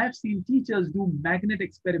 Subhanallah, I have seen teachers do magnet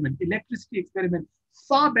experiment, electricity experiment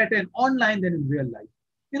far better in online than in real life.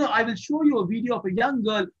 You know, I will show you a video of a young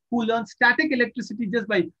girl who learned static electricity just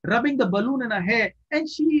by rubbing the balloon in her hair, and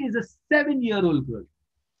she is a 7-year-old girl.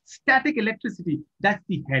 Static electricity, that's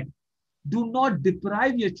the head. Do not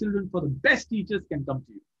deprive your children, for the best teachers can come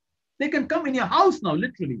to you. They can come in your house now,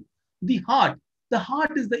 literally. The heart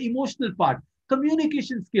is the emotional part.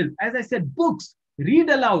 Communication skills, as I said, books, read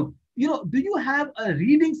aloud. You know, do you have a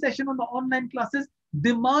reading session on the online classes?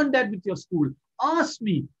 Demand that with your school. Ask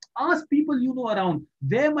me, ask people you know around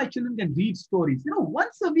where my children can read stories. You know,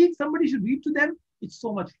 once a week, somebody should read to them. It's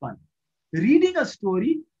so much fun. Reading a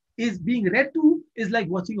story is being read to is like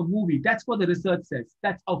watching a movie. That's what the research says.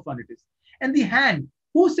 That's how fun it is. And the hand,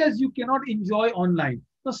 who says you cannot enjoy online?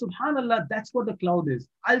 So subhanallah, that's what the cloud is.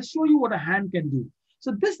 I'll show you what a hand can do.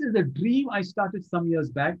 So this is a dream I started some years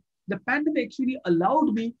back. The pandemic actually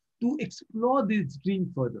allowed me to explore this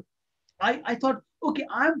dream further. I thought, okay,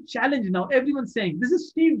 I'm challenged now. Everyone's saying, this is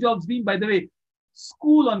Steve Jobs' dream, by the way,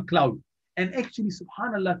 school on cloud. And actually,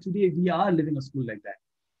 subhanallah, today we are living a school like that.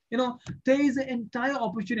 You know, there is an entire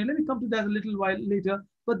opportunity. Let me come to that a little while later,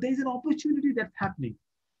 but there's an opportunity that's happening.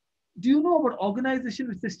 Do you know about organization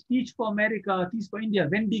which says Teach for America, Teach for India,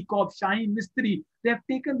 Wendy Cobb, Shaheen Mistry? They have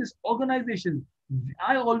taken this organization.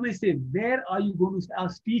 I always say, where are you going to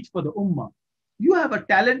teach for the ummah? You have a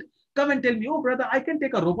talent, come and tell me, oh brother, I can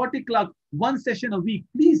take a robotic class, one session a week,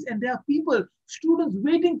 please. And there are people, students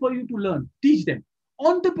waiting for you to learn. Teach them.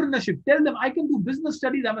 Entrepreneurship, tell them I can do business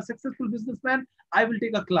studies. I'm a successful businessman. I will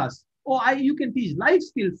take a class. Or you can teach life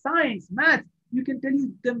skills, science, math. You can tell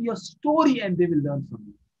them your story and they will learn from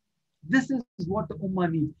you. This is what the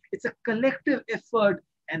ummah needs. It's a collective effort,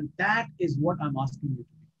 and that is what I'm asking you to do.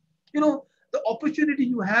 You know, the opportunity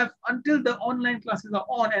you have until the online classes are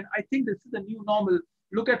on, and I think this is the new normal.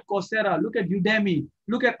 Look at Coursera, look at Udemy,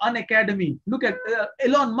 look at Unacademy, look at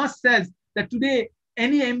Elon Musk says that today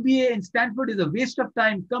any MBA in Stanford is a waste of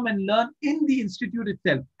time. Come and learn in the institute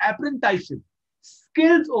itself. Apprenticeship,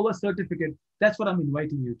 skills over certificate. That's what I'm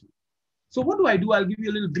inviting you to. So what do? I'll give you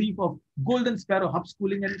a little brief of Golden Sparrow Hub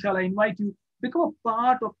Schooling, and inshallah, I invite you, become a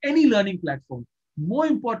part of any learning platform, more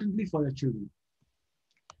importantly for your children.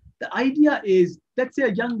 The idea is, let's say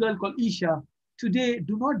a young girl called Isha, today,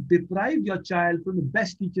 do not deprive your child from the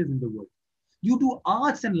best teachers in the world. You do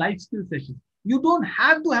arts and life skill sessions. You don't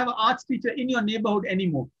have to have an arts teacher in your neighborhood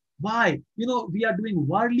anymore. Why? You know, we are doing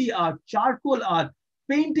Warli art, charcoal art,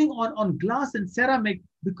 painting on glass and ceramic,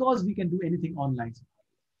 because we can do anything online.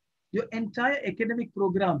 Your entire academic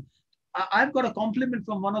program. I've got a compliment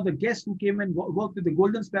from one of the guests who came and worked with the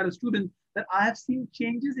Golden Sparrow students that I have seen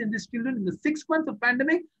changes in these children in the 6 months of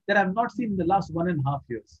pandemic that I've not seen in the last 1.5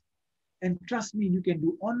 years. And trust me, you can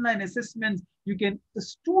do online assessments. The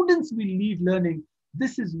students will lead learning.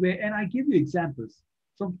 This is where, and I give you examples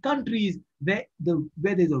from countries where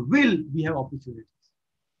there's a will, we have opportunities.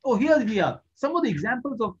 Oh, here we are. Some of the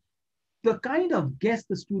examples of the kind of guests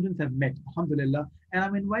the students have met, alhamdulillah, and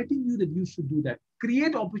I'm inviting you that you should do that.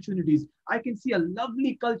 Create opportunities. I can see a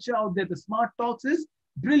lovely culture out there. The Smart Talks is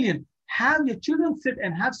brilliant. Have your children sit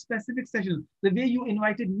and have specific sessions. The way you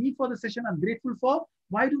invited me for the session, I'm grateful for.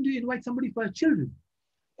 Why don't you invite somebody for your children?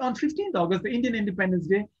 On 15th August, the Indian Independence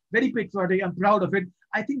Day, very patriotic, I'm proud of it.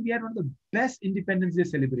 I think we had one of the best Independence Day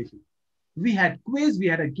celebrations. We had quiz, we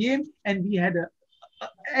had a game, and we had a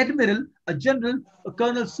general,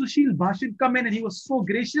 Colonel Sushil Bhashin come in, and he was so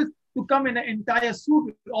gracious to come in an entire suit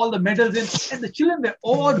with all the medals in, and the children were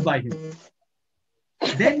awed by him.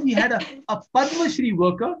 Then we had a Padma Shri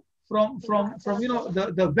worker from you know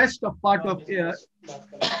the west of part of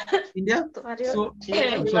India. So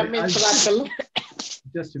I'm sorry,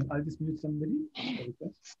 I'll just mute somebody.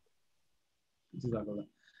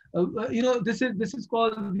 You know, this is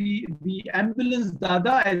called the ambulance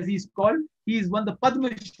dada, as he's called. He's won the Padma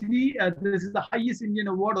Shri. This is the highest Indian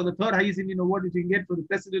award, or the third highest Indian award which you can get for the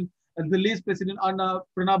president, the late president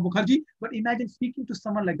Pranab Mukherjee. But imagine speaking to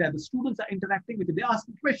someone like that. The students are interacting with it. They ask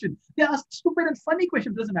questions. They ask stupid and funny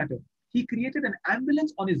questions. Doesn't matter. He created an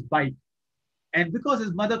ambulance on his bike. And because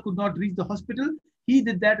his mother could not reach the hospital, he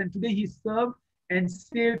did that. And today he served and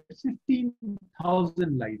saved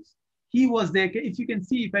 15,000 lives. He was there. If you can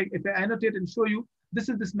see, if I annotate and show you, this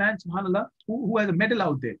is this man, subhanAllah, who has a medal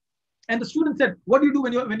out there. And the student said, "What do you do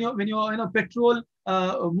when your petrol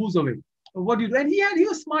moves away? What do you do?" And he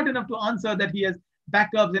was smart enough to answer that he has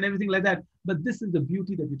backups and everything like that. But this is the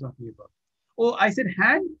beauty that we're talking about. Oh, I said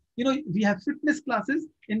hand. We have fitness classes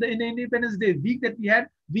in the Independence Day week that we had.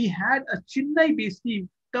 We had a Chennai-based team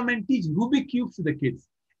come and teach Rubik cubes to the kids.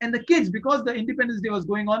 And the kids, because the Independence Day was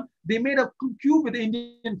going on, they made a cube with the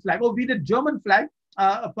Indian flag. Oh, we did German flag.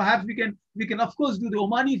 Perhaps we can of course do the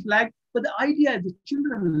Omani flag. But the idea is the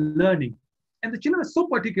children are learning. And the children are so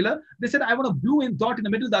particular. They said, "I want a blue dot in the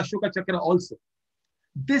middle of the Ashoka Chakra also."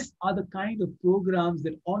 These are the kind of programs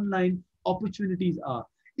that online opportunities are.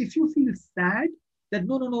 If you feel sad that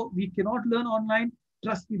no, we cannot learn online,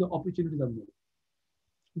 trust me, the opportunities are more.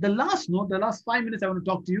 The last 5 minutes I want to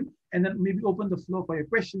talk to you, and then maybe open the floor for your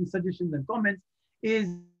questions, suggestions, and comments, is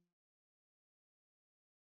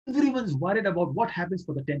everyone's worried about what happens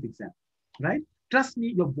for the 10th exam, right? Trust me,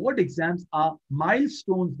 your board exams are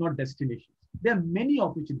milestones, not destinations. There are many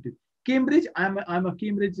opportunities. Cambridge, I'm a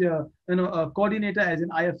Cambridge coordinator, as in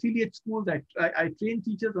I affiliate schools. I train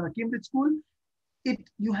teachers on a Cambridge school.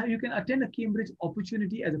 You can attend a Cambridge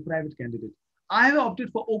opportunity as a private candidate. I have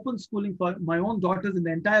opted for open schooling for my own daughters in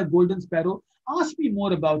the entire Golden Sparrow. Ask me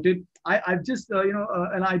more about it. I've just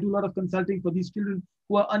and I do a lot of consulting for these children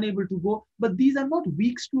who are unable to go. But these are not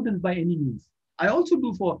weak students by any means. I also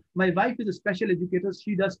do for my wife is a special educator.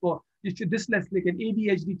 She does for dyslexic and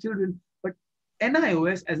ADHD children. But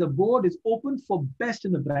NIOS as a board is open for best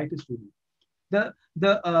and the brightest students. The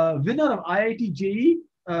winner of IIT JEE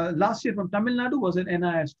last year from Tamil Nadu was an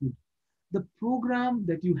NIOS student. The program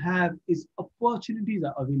that you have is opportunities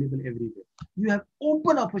are available everywhere. You have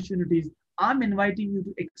open opportunities. I'm inviting you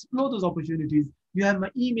to explore those opportunities. You have my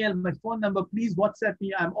email, my phone number. Please WhatsApp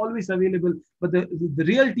me. I'm always available. But the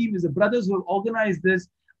real team is the brothers who have organized this.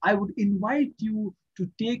 I would invite you to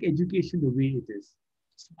take education the way it is.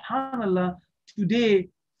 SubhanAllah, today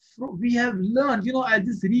we have learned, I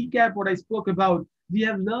just recap what I spoke about. We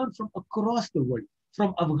have learned from across the world,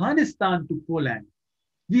 from Afghanistan to Poland.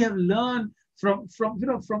 We have learned from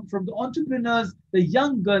the entrepreneurs, the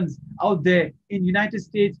young guns out there in United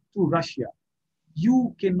States to Russia.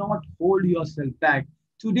 You cannot hold yourself back.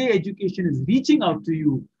 Today, education is reaching out to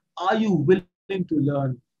you. Are you willing to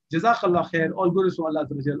learn? Jazakallah khair. All good is from Allah.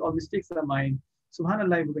 All mistakes are mine.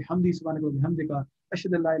 Subhanallah wa bihamdi, subhanallah wa bihamdika.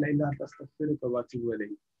 Ashhadu an la ilaha illa anta astaghfiruka wa atubu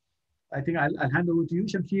ilayk. I think I'll hand over to you,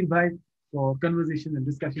 Shamsheer Bhai, for conversation and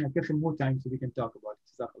discussion. I'll get some more time so we can talk about it.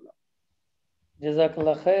 Jazakallah.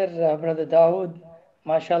 Jazakallah khair, Brother Dawood.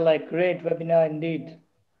 MashaAllah, great webinar indeed.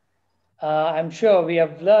 I'm sure we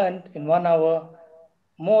have learned in 1 hour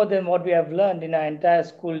more than what we have learned in our entire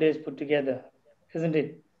school days put together, isn't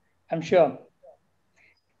it? I'm sure.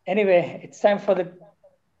 Anyway, it's time for the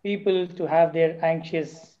people to have their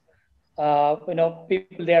anxious,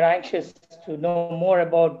 people, they're anxious to know more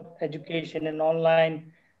about education and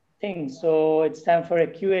online things. So it's time for a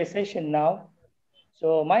QA session now.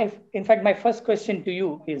 So in fact, my first question to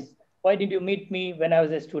you is, why did you meet me when I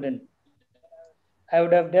was a student? I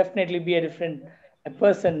would have definitely be a different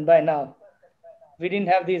person by now. We didn't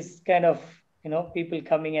have these kind of, people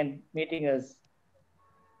coming and meeting us.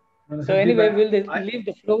 So anyway, we'll leave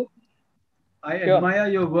the floor. I admire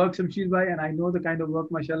your work, Shamsheer Bhai, and I know the kind of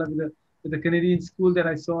work, mashallah, with the Canadian school that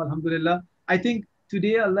I saw, alhamdulillah. I think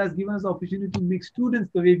today Allah has given us the opportunity to make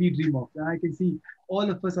students the way we dream of. And I can see all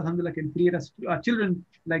of us, alhamdulillah, can create our children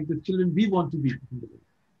like the children we want to be.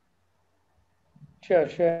 Sure,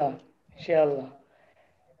 inshallah.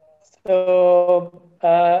 So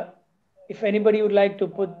if anybody would like to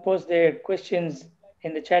post their questions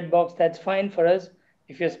in the chat box, that's fine for us.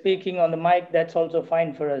 If you're speaking on the mic, that's also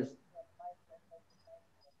fine for us.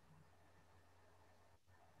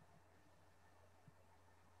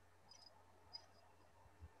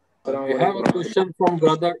 We have a question from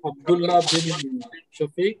Brother Abdullah bin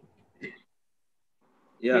Shafiq.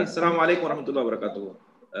 Yeah, Assalamu alaikum wa rahmatullahi wa barakatuh.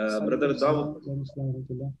 Brother Dawood,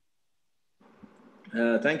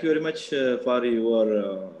 thank you very much for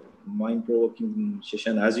your mind-provoking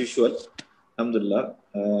session as usual. Alhamdulillah.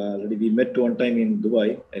 Already we met one time in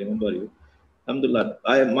Dubai. I remember you. Alhamdulillah.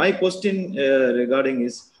 My question regarding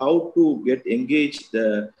is how to get engaged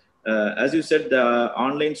as you said, the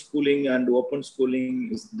online schooling and open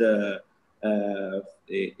schooling is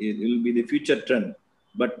it will be the future trend.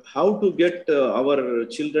 But how to get our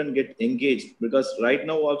children get engaged? Because right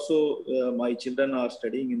now also my children are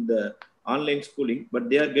studying in the online schooling, but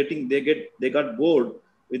they got bored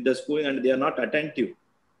with the schooling and they are not attentive.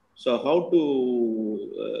 So how to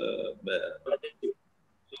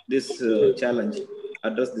this challenge,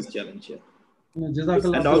 address this challenge here?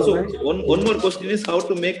 And also, one more question is how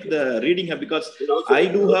to make the reading habit, because I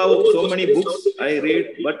do have so many books I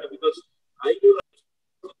read,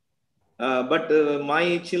 but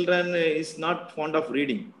my children is not fond of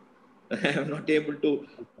reading. I am not able to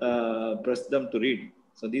press them to read.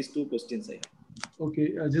 So these two questions I have.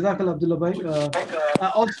 Okay, Jazakallah Abdullah Bhai.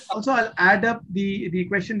 Also, I'll add up the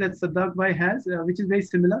question that Saddaq Bhai has, which is very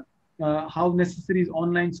similar. How necessary is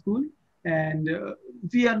online school, and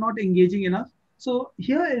we are not engaging enough. So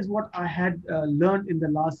here is what I had learned in the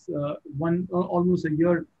last almost a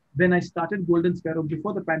year when I started Golden Sparrow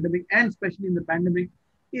before the pandemic, and especially in the pandemic,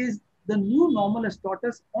 is the new normal has taught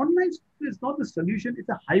us online school is not the solution; it's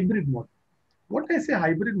a hybrid model. What I say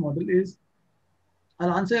hybrid model is,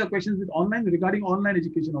 I'll answer your questions with online regarding online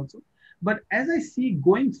education also. But as I see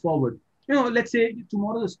going forward, let's say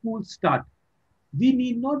tomorrow the schools start. We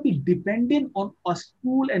need not be dependent on a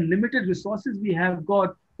school and limited resources we have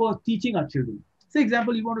got for teaching our children. Say,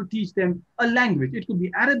 example, you want to teach them a language. It could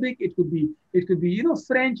be Arabic, it could be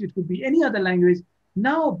French, it could be any other language.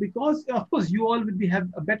 Now, because of course you all will have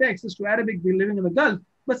a better access to Arabic, we're living in the Gulf,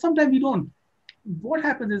 but sometimes we don't. What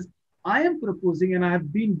happens is, I am proposing, and I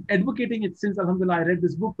have been advocating it since, Alhamdulillah, I read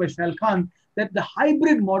this book by Shail Khan, that the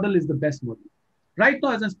hybrid model is the best model. Right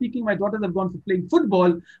now, as I'm speaking, my daughters have gone for playing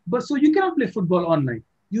football, but so you cannot play football online.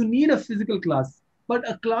 You need a physical class, but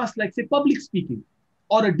a class like, say, public speaking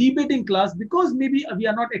or a debating class, because maybe we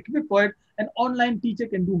are not equipped for it, an online teacher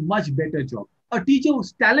can do much better job. A teacher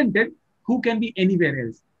who's talented, who can be anywhere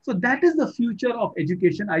else. So that is the future of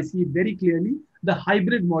education. I see it very clearly, the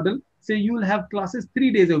hybrid model. Say you will have classes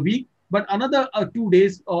 3 days a week, but another 2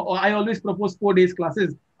 days, or I always propose 4 days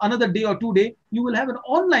classes, another day or 2 days, you will have an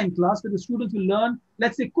online class where the students will learn,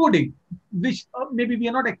 let's say, coding, which maybe we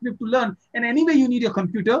are not equipped to learn. And anyway, you need your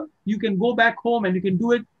computer. You can go back home and you can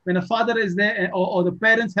do it when a father is there, or the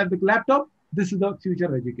parents have the laptop. This is the future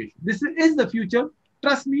of education. This is the future.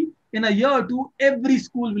 Trust me, in a year or two, every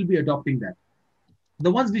school will be adopting that. The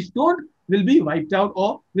ones which don't will be wiped out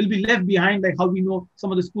or will be left behind, like how we know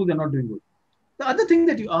some of the schools are not doing good. The other thing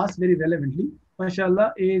that you asked very relevantly,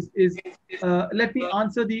 mashallah, is let me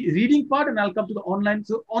answer the reading part and I'll come to the online.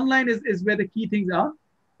 So online is where the key things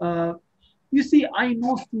are. You see, I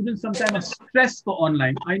know students sometimes are stressed for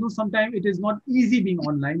online. I know sometimes it is not easy being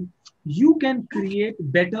online. You can create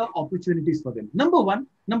better opportunities for them. Number one,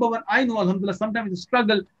 I know, alhamdulillah, sometimes it's a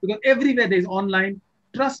struggle because everywhere there's online.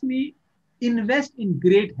 Trust me, invest in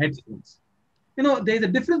great headphones. There's a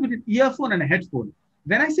difference between earphone and a headphone.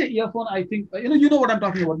 When I say earphone, I think, you know what I'm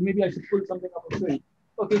talking about. Maybe I should pull something up.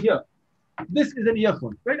 Okay, here. This is an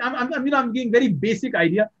earphone, right? I'm giving very basic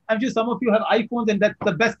idea. I'm sure some of you have iPhones and that's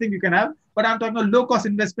the best thing you can have. But I'm talking about low-cost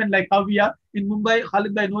investment like how we are. In Mumbai,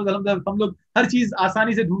 Khalid bhai knows, alhamdulillah, hum log har cheez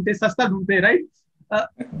aasani se dhoonte, sasta dhoonte, right?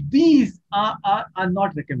 These are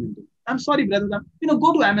not recommended. I'm sorry, brothers.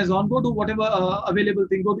 Go to Amazon, go to whatever available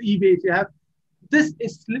thing, go to eBay if you have. This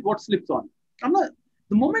is what slips on.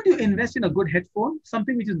 The moment you invest in a good headphone,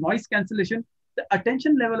 something which is noise cancellation, the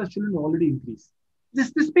attention level of children will already increase.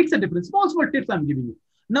 This makes a difference. Small tips I'm giving you.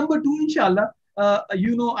 Number two, inshallah,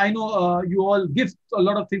 I know you all give a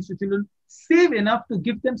lot of things to children. Save enough to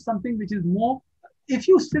give them something which is more. If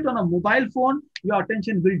you sit on a mobile phone, your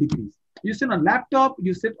attention will decrease. You sit on a laptop,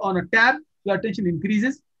 you sit on a tab, your attention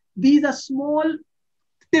increases. These are small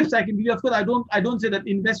tips I can give you. Of course, I don't say that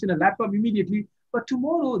invest in a laptop immediately, but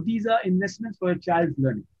tomorrow these are investments for a child's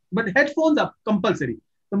learning. But headphones are compulsory.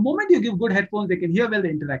 The moment you give good headphones, they can hear well, they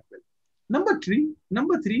interact well. Number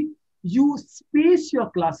three, you space your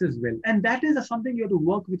classes well. And that is something you have to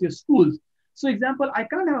work with your schools. So example, I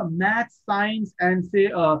can't have a math, science, and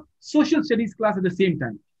say a social studies class at the same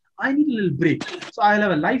time. I need a little break. So I'll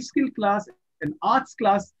have a life skill class, an arts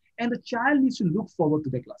class, and the child needs to look forward to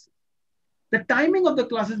their classes. The timing of the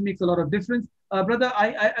classes makes a lot of difference. Brother,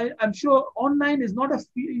 I'm sure online is not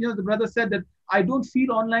the brother said that I don't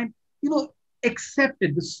feel online. Accept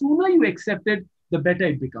it. The sooner you accept it, the better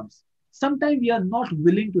it becomes. Sometimes we are not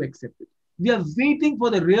willing to accept it. We are waiting for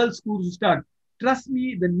the real school to start. Trust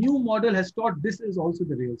me, the new model has taught this is also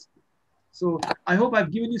the real school. So I hope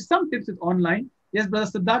I've given you some tips with online. Yes,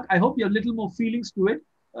 Brother Saddaq, I hope you have a little more feelings to it.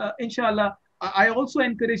 Inshallah, I also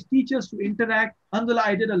encourage teachers to interact. Alhamdulillah,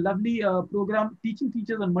 I did a lovely program teaching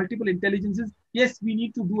teachers on multiple intelligences. Yes, we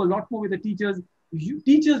need to do a lot more with the teachers.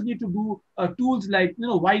 Teachers need to do tools like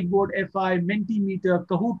whiteboard, FI, Mentimeter,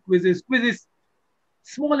 Kahoot quizzes,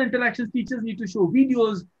 small interactions. Teachers need to show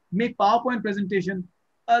videos, make PowerPoint presentation.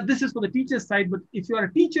 This is for the teacher's side, but if you are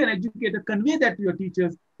a teacher and educator, convey that to your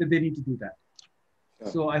teachers that they need to do that. Yeah.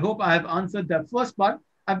 So I hope I have answered the first part.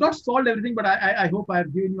 I've not solved everything, but I hope I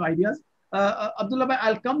have given you ideas. Abdullah bhai,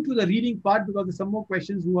 I'll come to the reading part because there's some more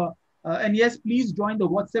questions who are, and yes, please join the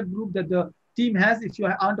WhatsApp group that the team has. If you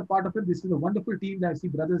aren't a part of it, this is a wonderful team that I see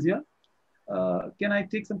brothers here. Can I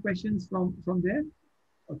take some questions from there?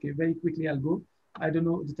 Okay, very quickly I'll go. I don't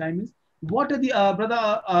know what the time is. What are the,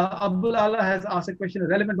 brother Abdul Allah has asked a question, a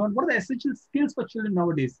relevant one. What are the essential skills for children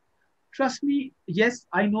nowadays? Trust me, yes,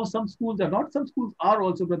 I know some schools are not. Some schools are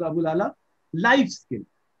also, brother Abdul Allah. Life skill.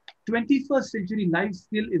 21st century life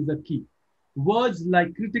skill is the key. Words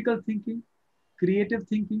like critical thinking, creative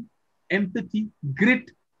thinking, empathy,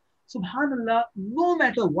 grit. Subhanallah, no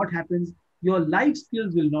matter what happens, your life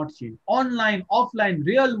skills will not change. Online, offline,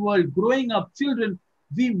 real world, growing up, children,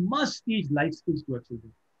 we must teach life skills to our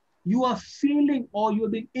children. You are failing or you're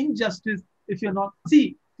doing injustice if you're not.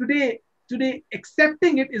 See, today,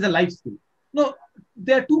 accepting it is a life skill. No,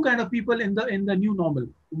 there are two kind of people in the new normal.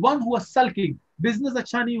 One who are sulking. Business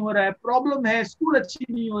अच्छा नहीं हो रहा है, problem है, school अच्छी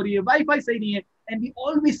नहीं हो रही है, Wi-Fi सही नहीं है, and we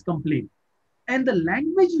always complain. And the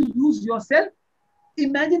language you use yourself,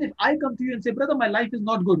 imagine if I come to you and say, brother, my life is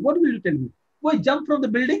not good. What will you tell me? Boy, jump from the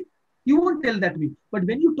building? You won't tell that to me. But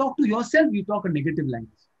when you talk to yourself, you talk a negative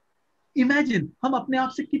language. Imagine, हम अपने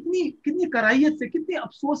आप से कितनी कराहियत से, कितने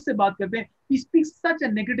अफसोस से बात करते हैं. We speak such a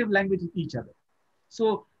negative language with each other.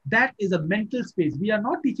 So that is a mental space. We are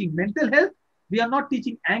not teaching mental health. We are not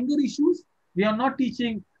teaching anger issues. We are not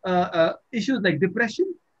teaching issues like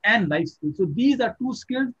depression and life skills. So these are two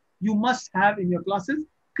skills you must have in your classes.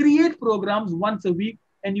 Create programs once a week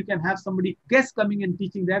and you can have somebody guest coming and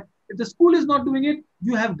teaching that. If the school is not doing it,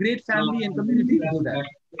 you have great family and community to do that.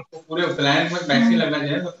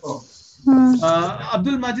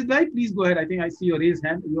 Abdul Majid bhai, please go ahead. I think I see your raised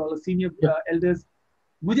hand. You are senior elders.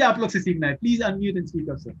 मुझे आप लोग से सीखना है. Please unmute and speak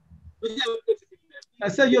up, sir.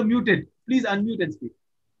 Sir, you're muted. Please unmute and speak.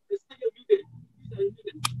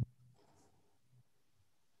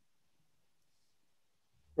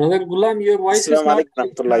 Brother Ghulam, your voice is not...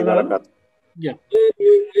 Yeah.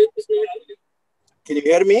 Can you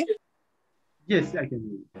hear me? Yes, I can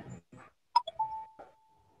hear you.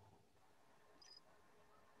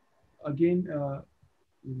 Again,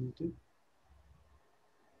 muted.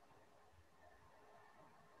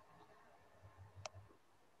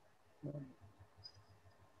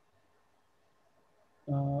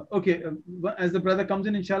 Okay, as the brother comes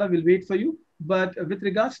in, inshallah, we'll wait for you. But with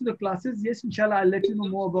regards to the classes, yes, inshallah, I'll let you know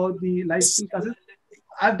more about the life skill classes.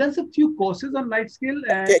 I've done some few courses on life skill.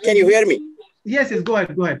 And can you hear me? Yes, go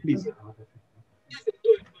ahead, please.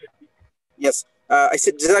 Yes, I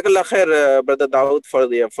said, Jazakallah khair, Brother Dawood,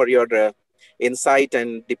 for your insight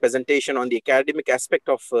and the presentation on the academic aspect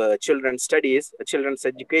of children's studies, children's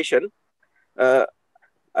education. I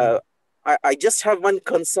just have one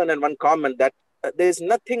concern and one comment that there is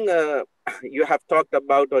nothing you have talked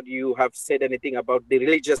about or you have said anything about the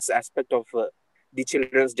religious aspect of the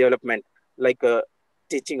children's development, like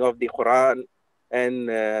teaching of the Quran and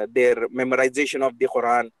their memorization of the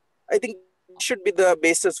Quran. I think it should be the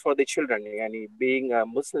basis for the children, being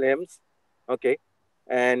Muslims, okay?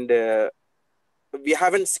 And you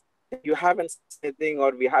haven't said anything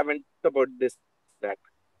or we haven't talked about that.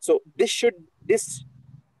 So this should,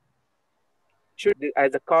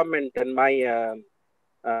 as a comment and my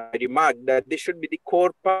remark, that this should be the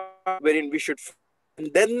core part wherein we should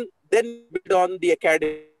then build on the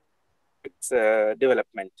academic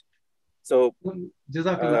development. So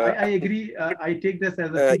Jazakallah, I agree. I take this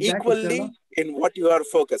as a equally in what you are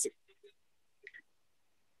focusing.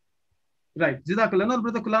 Right, Jazakallah. No,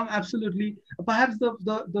 Brother Ghulam, absolutely. Perhaps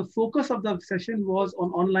the focus of the session was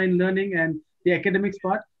on online learning and the academics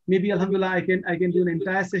part. Maybe Alhamdulillah, I can do an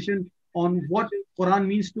entire session on what Quran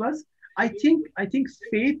means to us. I think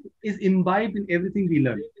faith is imbibed in everything we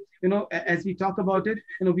learn. As we talk about it,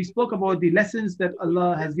 we spoke about the lessons that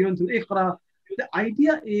Allah has given through Iqra. The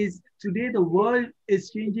idea is today the world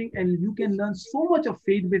is changing and you can learn so much of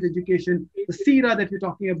faith-based education, the seerah that you're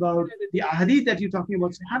talking about, the ahadith that you're talking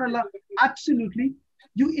about, subhanallah, absolutely.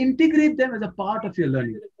 You integrate them as a part of your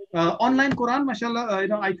learning. Online Quran, mashallah,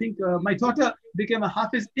 I think my daughter became a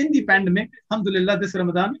hafiz in the pandemic, alhamdulillah, this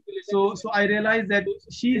Ramadan. So I realized that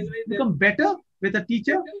she's become better with a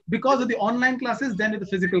teacher because of the online classes than with the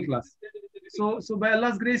physical class. So by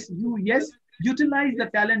Allah's grace, Utilize the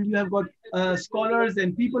talent. You have got scholars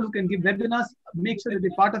and people who can give webinars. Make sure that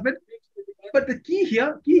they're part of it. But the key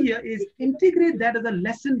here is integrate that as a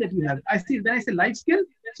lesson that you have. I see when I say life skill,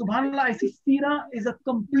 subhanallah, I see Sira is a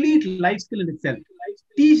complete life skill in itself.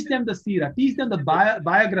 Teach them the Sira, teach them the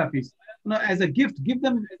biographies. As a gift, give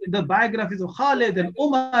them the biographies of Khalid and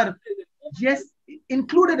Umar. Yes,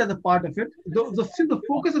 included as a part of it. The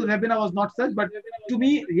focus of the webinar was not such, but to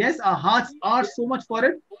me, yes, our hearts are so much for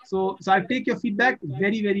it. So I take your feedback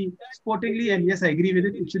very, very sportingly, and yes, I agree with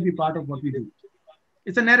it. It should be part of what we do.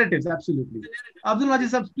 It's a narrative, absolutely. Abdul Majid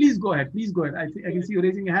sir, please go ahead. Please go ahead. I can see you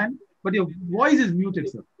raising your hand, but your voice is muted,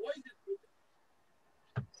 sir.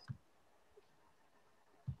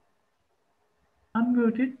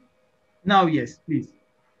 Unmuted? Now, yes, please.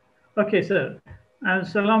 Okay, sir.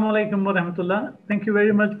 Assalamu alaikum wa rahmatullah. Thank you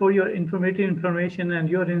very much for your informative information, and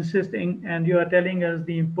you're insisting and you are telling us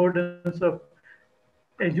the importance of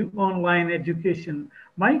online education.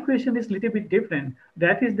 My question is a little bit different.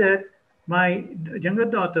 That is that my younger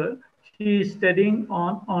daughter, she is studying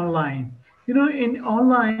online. You know, in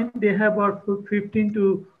online, they have about 15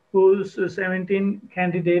 to 17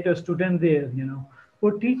 candidate or student there, you know.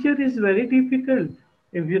 For teacher is very difficult.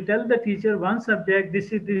 If you tell the teacher one subject,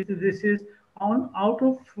 this is out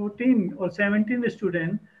of 14 or 17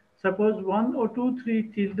 students, suppose 1 or 2,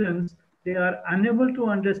 3 children, they are unable to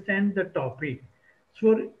understand the topic.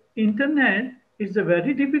 So internet is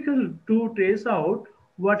very difficult to trace out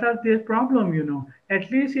what are their problem, you know.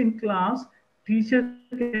 At least in class, teacher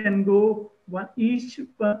can go each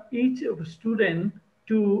student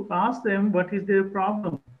to ask them what is their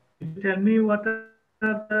problem. Tell me what are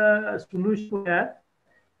the solutions for that.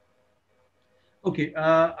 Okay,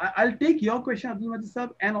 I'll take your question, Abdul Majid Sahab,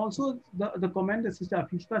 and also the comment that Sister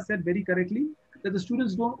Afishka said very correctly, that the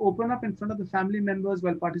students don't open up in front of the family members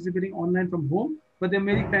while participating online from home, but they're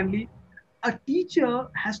very friendly. A teacher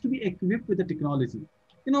has to be equipped with the technology.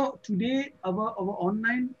 You know, today our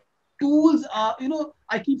online tools are, you know,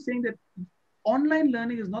 I keep saying that online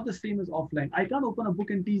learning is not the same as offline. I can't open a book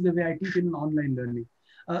and teach the way I teach in an online learning.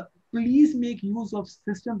 Please make use of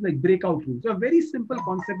systems like breakout rooms. So a very simple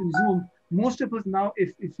concept in Zoom. Most of us now,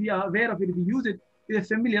 if we are aware of it, if we use it, we are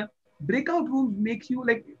familiar. Breakout rooms makes you,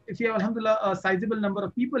 like, if you have, alhamdulillah, a sizable number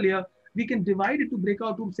of people here, we can divide it to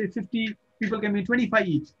breakout rooms, say 50 people can be 25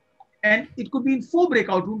 each. And it could be in 4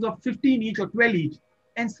 breakout rooms of 15 each or 12 each.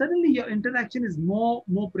 And suddenly your interaction is more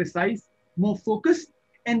precise, more focused,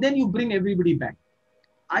 and then you bring everybody back.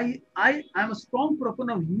 I'm a strong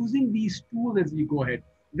proponent of using these tools as we go ahead.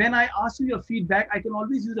 When I ask you your feedback, I can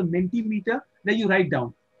always use a Mentimeter that you write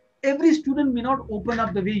down. Every student may not open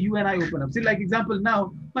up the way you and I open up. See, like example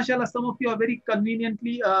now, mashallah, some of you are very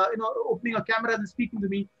conveniently, opening your cameras and speaking to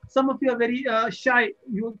me. Some of you are very shy.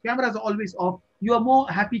 Your cameras are always off. You are more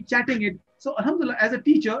happy chatting it. So, alhamdulillah, as a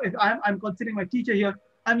teacher, if I'm considering my teacher here,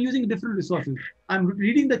 I'm using different resources. I'm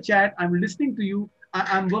reading the chat. I'm listening to you.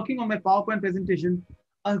 I'm working on my PowerPoint presentation.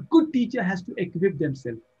 A good teacher has to equip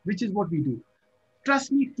themselves, which is what we do.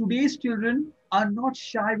 Trust me, today's children are not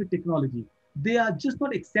shy with technology. They are just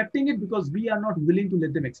not accepting it because we are not willing to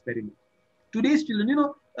let them experiment. Today's children, you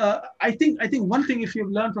know, I think one thing I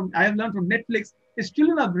have learned from Netflix is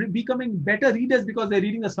children are becoming better readers because they're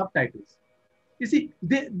reading the subtitles. You see,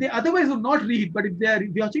 they otherwise would not read, but if they are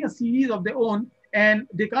watching a series of their own and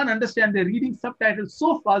they can't understand, they're reading subtitles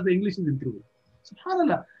so fast the English is improving.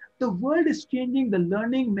 SubhanAllah, the world is changing, the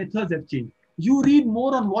learning methods have changed. You read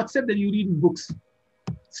more on WhatsApp than you read in books.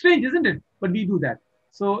 Strange, isn't it? But we do that.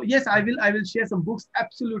 So yes, I will share some books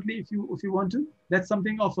absolutely if you want to. That's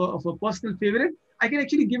something of a personal favorite. I can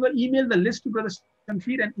actually email the list to Brother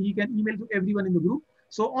Shamsheer and he can email to everyone in the group.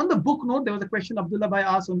 So on the book note, there was a question Abdullah Bhai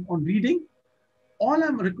asked on reading. All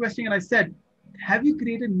I'm requesting, and I said, have you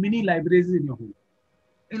created mini libraries in your home?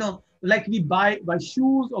 You know, like we buy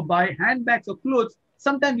shoes or buy handbags or clothes.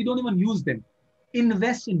 Sometimes we don't even use them.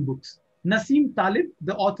 Invest in books. Nassim Talib,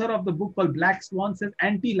 the author of the book called Black Swan, says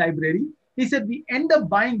anti-library. He said, we end up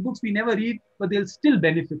buying books we never read, but they'll still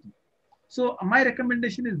benefit you. So my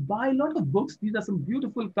recommendation is buy a lot of books. These are some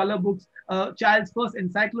beautiful color books, child's first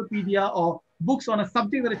encyclopedia or books on a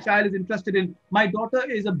subject that a child is interested in. My daughter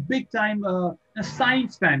is a big time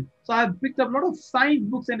science fan. So I've picked up a lot of science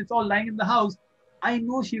books and it's all lying in the house. I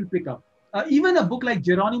know she'll pick up. Even a book like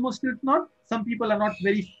Geronimo Stilton, some people are not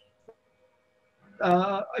very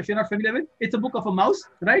if you're not familiar with, it's a book of a mouse,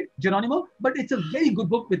 right? Geronimo, but it's a very good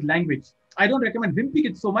book with language. I don't recommend wimping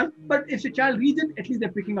it so much, but if your child reads it, at least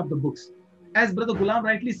they're picking up the books. As Brother Ghulam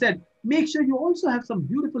rightly said, make sure you also have some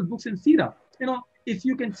beautiful books in Sira. You know, if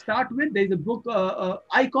you can start with, there's a book,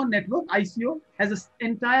 Icon Network, ICO, has an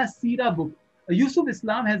entire Sira book. Yusuf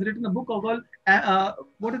Islam has written a book called,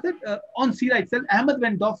 what is it? On Sira itself. Ahmad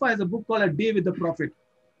Ben Dofa has a book called A Day with the Prophet.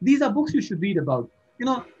 These are books you should read about. You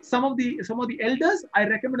know, some of the elders, I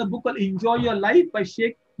recommend a book called Enjoy Your Life by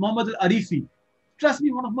Sheikh Muhammad Al-Arifi. Trust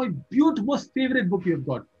me, one of my most favorite book you've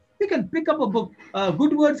got. You can pick up a book.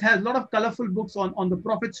 Good Words has a lot of colorful books on the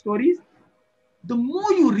Prophet stories. The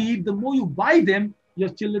more you read, the more you buy them, your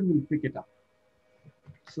children will pick it up.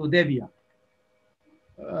 So there we are.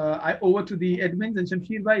 I over to the admins and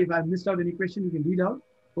Shamsheer Bhai. If I've missed out any question, you can read out.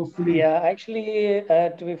 Hopefully. Yeah, actually,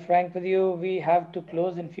 to be frank with you, we have to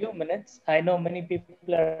close in few minutes. I know many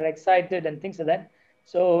people are excited and things like that.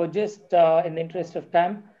 So just in the interest of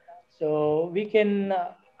time, so we can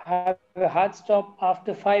have a hard stop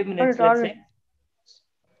after 5 minutes, let's say.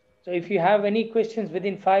 So if you have any questions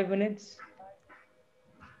within 5 minutes.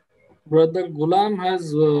 Brother Ghulam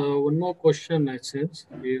has one more question, I sense.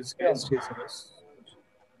 He's raised his hand.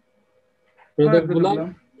 Brother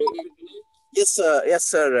Ghulam. Yes,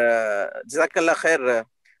 sir. Jazakallah khair.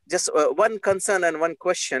 Just one concern and one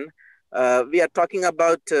question. We are talking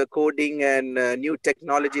about coding and new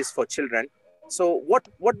technologies for children. So what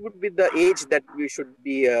would be the age that we should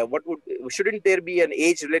be, shouldn't there be an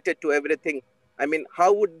age related to everything? I mean,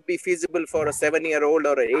 how would it be feasible for a 7-year-old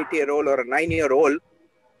or an 8-year-old or a 9-year-old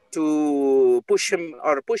to push him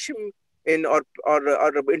in or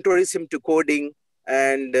introduce him to coding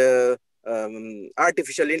and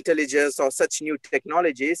artificial intelligence or such new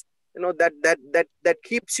technologies, you know, that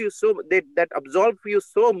keeps you that absorb you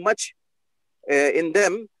so much in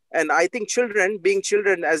them. And I think children, being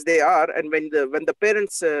children as they are, and when the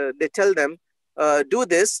parents they tell them do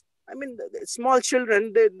this, I mean, small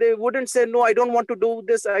children, they wouldn't say no, I don't want to do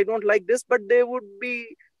this, I don't like this, but they would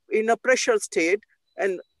be in a pressure state.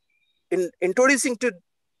 And in introducing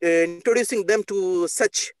them to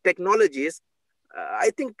such technologies,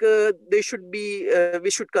 I think we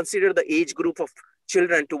should consider the age group of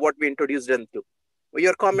children to what we introduce them to.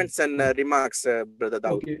 Your comments and remarks, Brother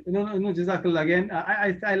Dawood. Okay, no, Jazakallah again.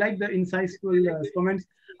 I like the insightful comments.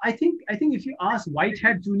 I think if you ask White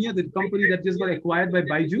Hat Junior, the company that just got acquired by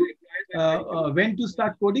Baiju, when to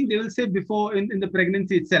start coding, they will say before in the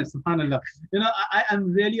pregnancy itself. Subhanallah. You know, I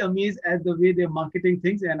am really amazed at the way they're marketing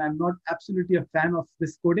things, and I'm not absolutely a fan of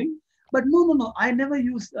this coding. But no, I never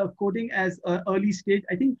use coding as an early stage.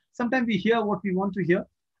 I think sometimes we hear what we want to hear.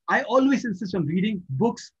 I always insist on reading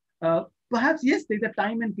books. Perhaps, yes, there's a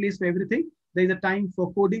time and place for everything. There's a time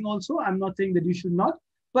for coding also. I'm not saying that you should not,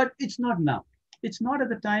 but it's not now. It's not at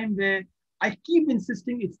the time where I keep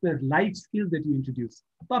insisting it's the life skills that you introduce.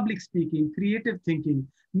 Public speaking, creative thinking.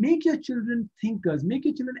 Make your children thinkers, make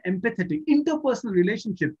your children empathetic, interpersonal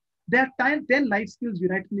relationship. There are 10 life skills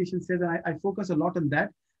United Nations says, and I focus a lot on that,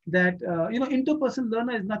 interpersonal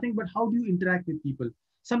learner is nothing but how do you interact with people.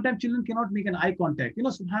 Sometimes children cannot make an eye contact. You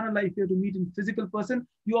know, subhanAllah, if you have to meet a physical person,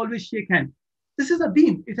 you always shake hands. This is a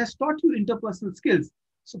deen. It has taught you interpersonal skills.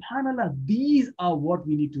 Subhanallah, these are what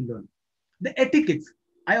we need to learn. The etiquettes.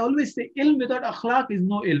 I always say ilm without akhlaq is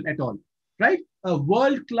no ilm at all, right? A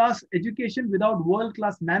world-class education without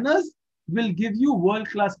world-class manners will give you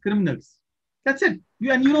world-class criminals. That's it.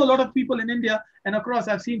 You know a lot of people in India and across,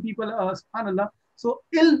 I've seen people, subhanallah. So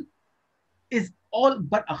ilm is all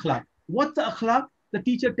but akhlaq. What's the akhlaq? The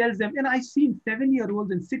teacher tells them, and I've seen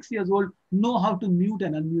 7-year-olds and 6-year-olds know how to mute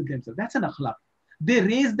and unmute themselves. That's an akhlaq. They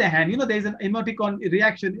raise their hand. You know, there's an emoticon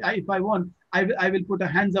reaction. If I want, I will put a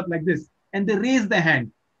hands up like this. And they raise their hand.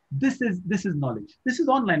 This is knowledge. This is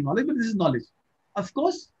online knowledge, but this is knowledge. Of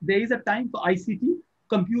course, there is a time for ICT.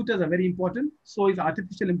 Computers are very important. So is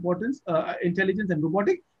artificial intelligence and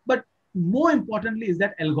robotics. But more importantly is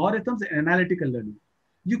that algorithms and analytical learning.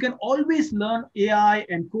 You can always learn AI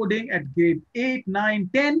and coding at grade 8, 9,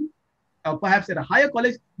 10, or perhaps at a higher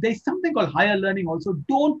college. There's something called higher learning also.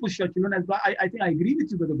 Don't push your children. I think I agree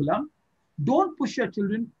with you, Brother Ghulam. Don't push your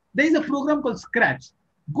children. There is a program called Scratch.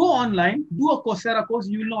 Go online, do a Coursera course,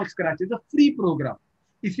 you will know what Scratch is. It's a free program.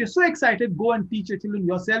 If you're so excited, go and teach your children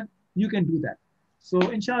yourself. You can do that. So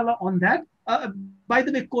inshallah on that. By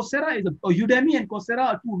the way, Coursera is Udemy and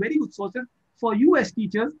Coursera are two very good sources for you as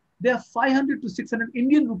teachers. There are 500 to 600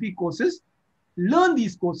 Indian rupee courses. Learn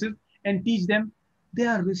these courses and teach them.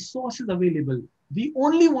 There are resources available. We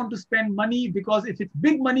only want to spend money because if it's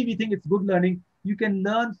big money, we think it's good learning. You can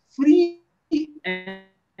learn free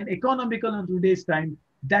and economical in today's time.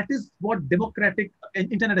 That is what democratic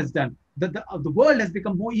internet has done. The world has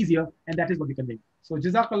become more easier, and that is what we can do. So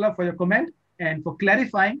Jazakallah for your comment and for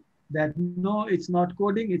clarifying that no, it's not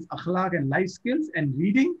coding, it's akhlaq and life skills and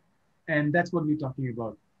reading, and that's what we're talking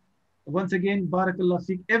about. Once again, barakallah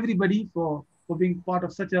fiqh everybody for being part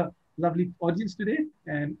of such a lovely audience today.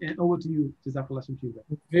 And over to you, Jazakallah Shamshir.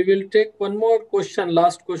 We will take one more question,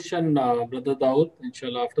 last question, Brother Dawood.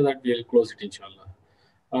 Inshallah, after that we'll close it, inshallah.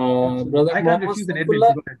 Brother I can't Muhammad refuse an admin,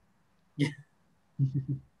 so go ahead.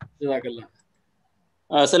 Jazakallah.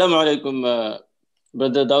 Assalamu alaikum,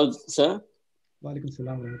 Brother Dawood, sir. Wa alaikum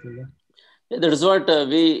salam wa rahmatullah. That is what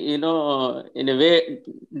we, in a way,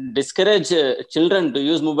 discourage children to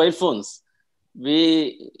use mobile phones.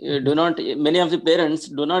 We do not, many of the parents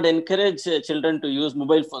do not encourage children to use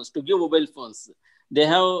mobile phones, to give mobile phones. They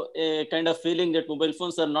have a kind of feeling that mobile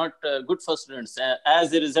phones are not good for students.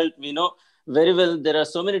 As a result, we know very well there are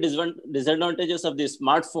so many disadvantages of the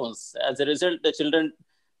smartphones. As a result, the children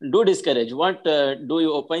do discourage. What do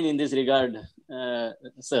you opine in this regard,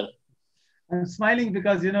 sir? I'm smiling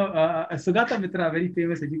because, Sugata Mitra, a very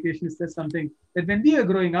famous educationist, says something that when we were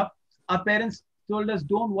growing up, our parents told us,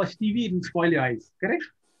 don't watch TV, it will spoil your eyes, correct?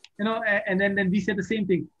 And then we said the same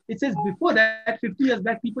thing. It says before that, 50 years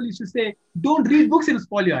back, people used to say, don't read books, it will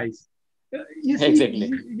spoil your eyes. You see,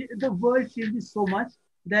 exactly. The world changes so much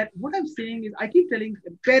that what I'm saying is, I keep telling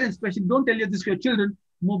parents, especially, don't tell this to your children,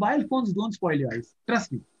 mobile phones don't spoil your eyes.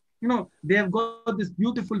 Trust me. They have got this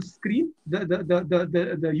beautiful screen, the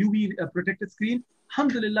UV protected screen.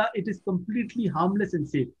 Alhamdulillah, it is completely harmless and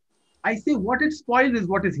safe. I say what it spoils is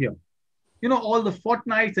what is here. All the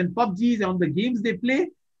Fortnites and PUBGs and the games they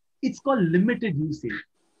play, it's called limited usage.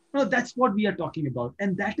 That's what we are talking about.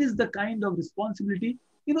 And that is the kind of responsibility,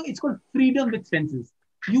 it's called freedom with fences.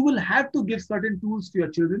 You will have to give certain tools to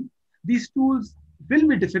your children. These tools will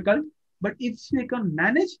be difficult, but if they can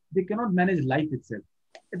manage, they cannot manage life itself.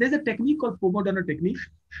 There's a technique called Pomodoro technique.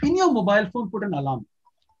 In your mobile phone, put an alarm.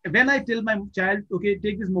 When I tell my child, okay,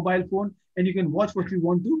 take this mobile phone and you can watch what you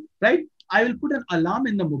want to, right? I will put an alarm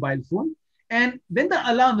in the mobile phone. And when the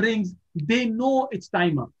alarm rings, they know it's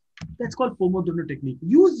timer. That's called Pomodoro technique.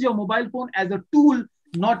 Use your mobile phone as a tool,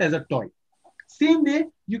 not as a toy. Same way,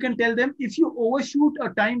 you can tell them, if you overshoot a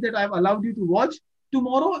time that I've allowed you to watch,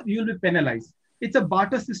 tomorrow you'll be penalized. It's a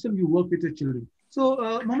barter system you work with your children. So,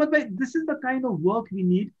 Mohammad Bhai, this is the kind of work we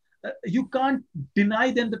need. You can't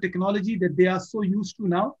deny them the technology that they are so used to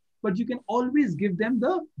now, but you can always give them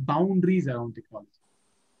the boundaries around technology.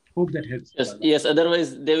 Hope that helps. Yes.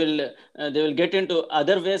 Otherwise, they will get into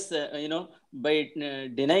other ways, by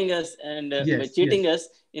denying us and by cheating us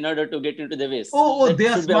in order to get into the ways. They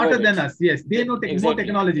are smarter than us. Yes, they know more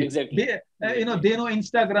technology. Exactly. They know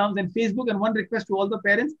Instagrams and Facebook. And one request to all the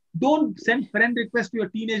parents: don't send friend requests to your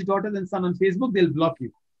teenage daughters and son on Facebook. They'll block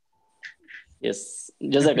you. Yes.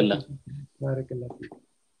 Jazakallah. Barakallah.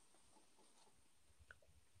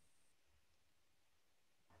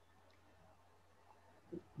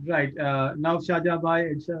 Right. Now, Shahjahan Bhai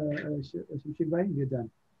and Shamshir Bhai, we're done.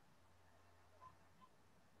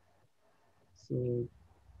 So,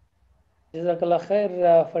 Jazakallah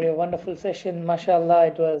khair for your wonderful session. MashaAllah,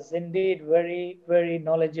 it was indeed very, very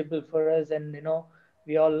knowledgeable for us. And,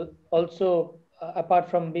 we all also, apart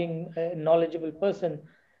from being a knowledgeable person,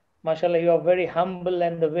 MashaAllah, you are very humble,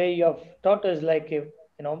 and the way you have taught us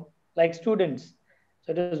like students.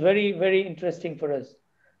 So it was very, very interesting for us.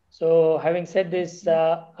 So having said this,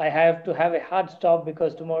 I have to have a hard stop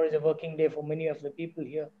because tomorrow is a working day for many of the people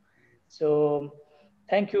here. So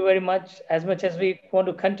thank you very much. As much as we want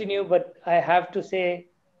to continue, but I have to say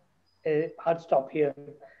a hard stop here.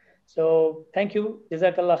 So thank you,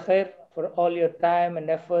 Jazakallah khair, for all your time and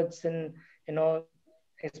efforts, and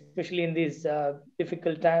especially in these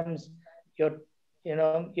difficult times.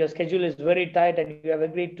 Your schedule is very tight, and you have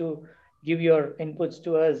agreed to give your inputs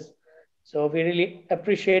to us. So we really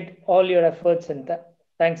appreciate all your efforts, and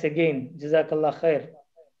thanks again. Jazakallah khair.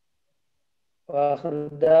 Wa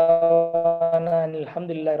akhir da'wana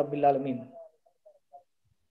alhamdulillahi rabbil alameen.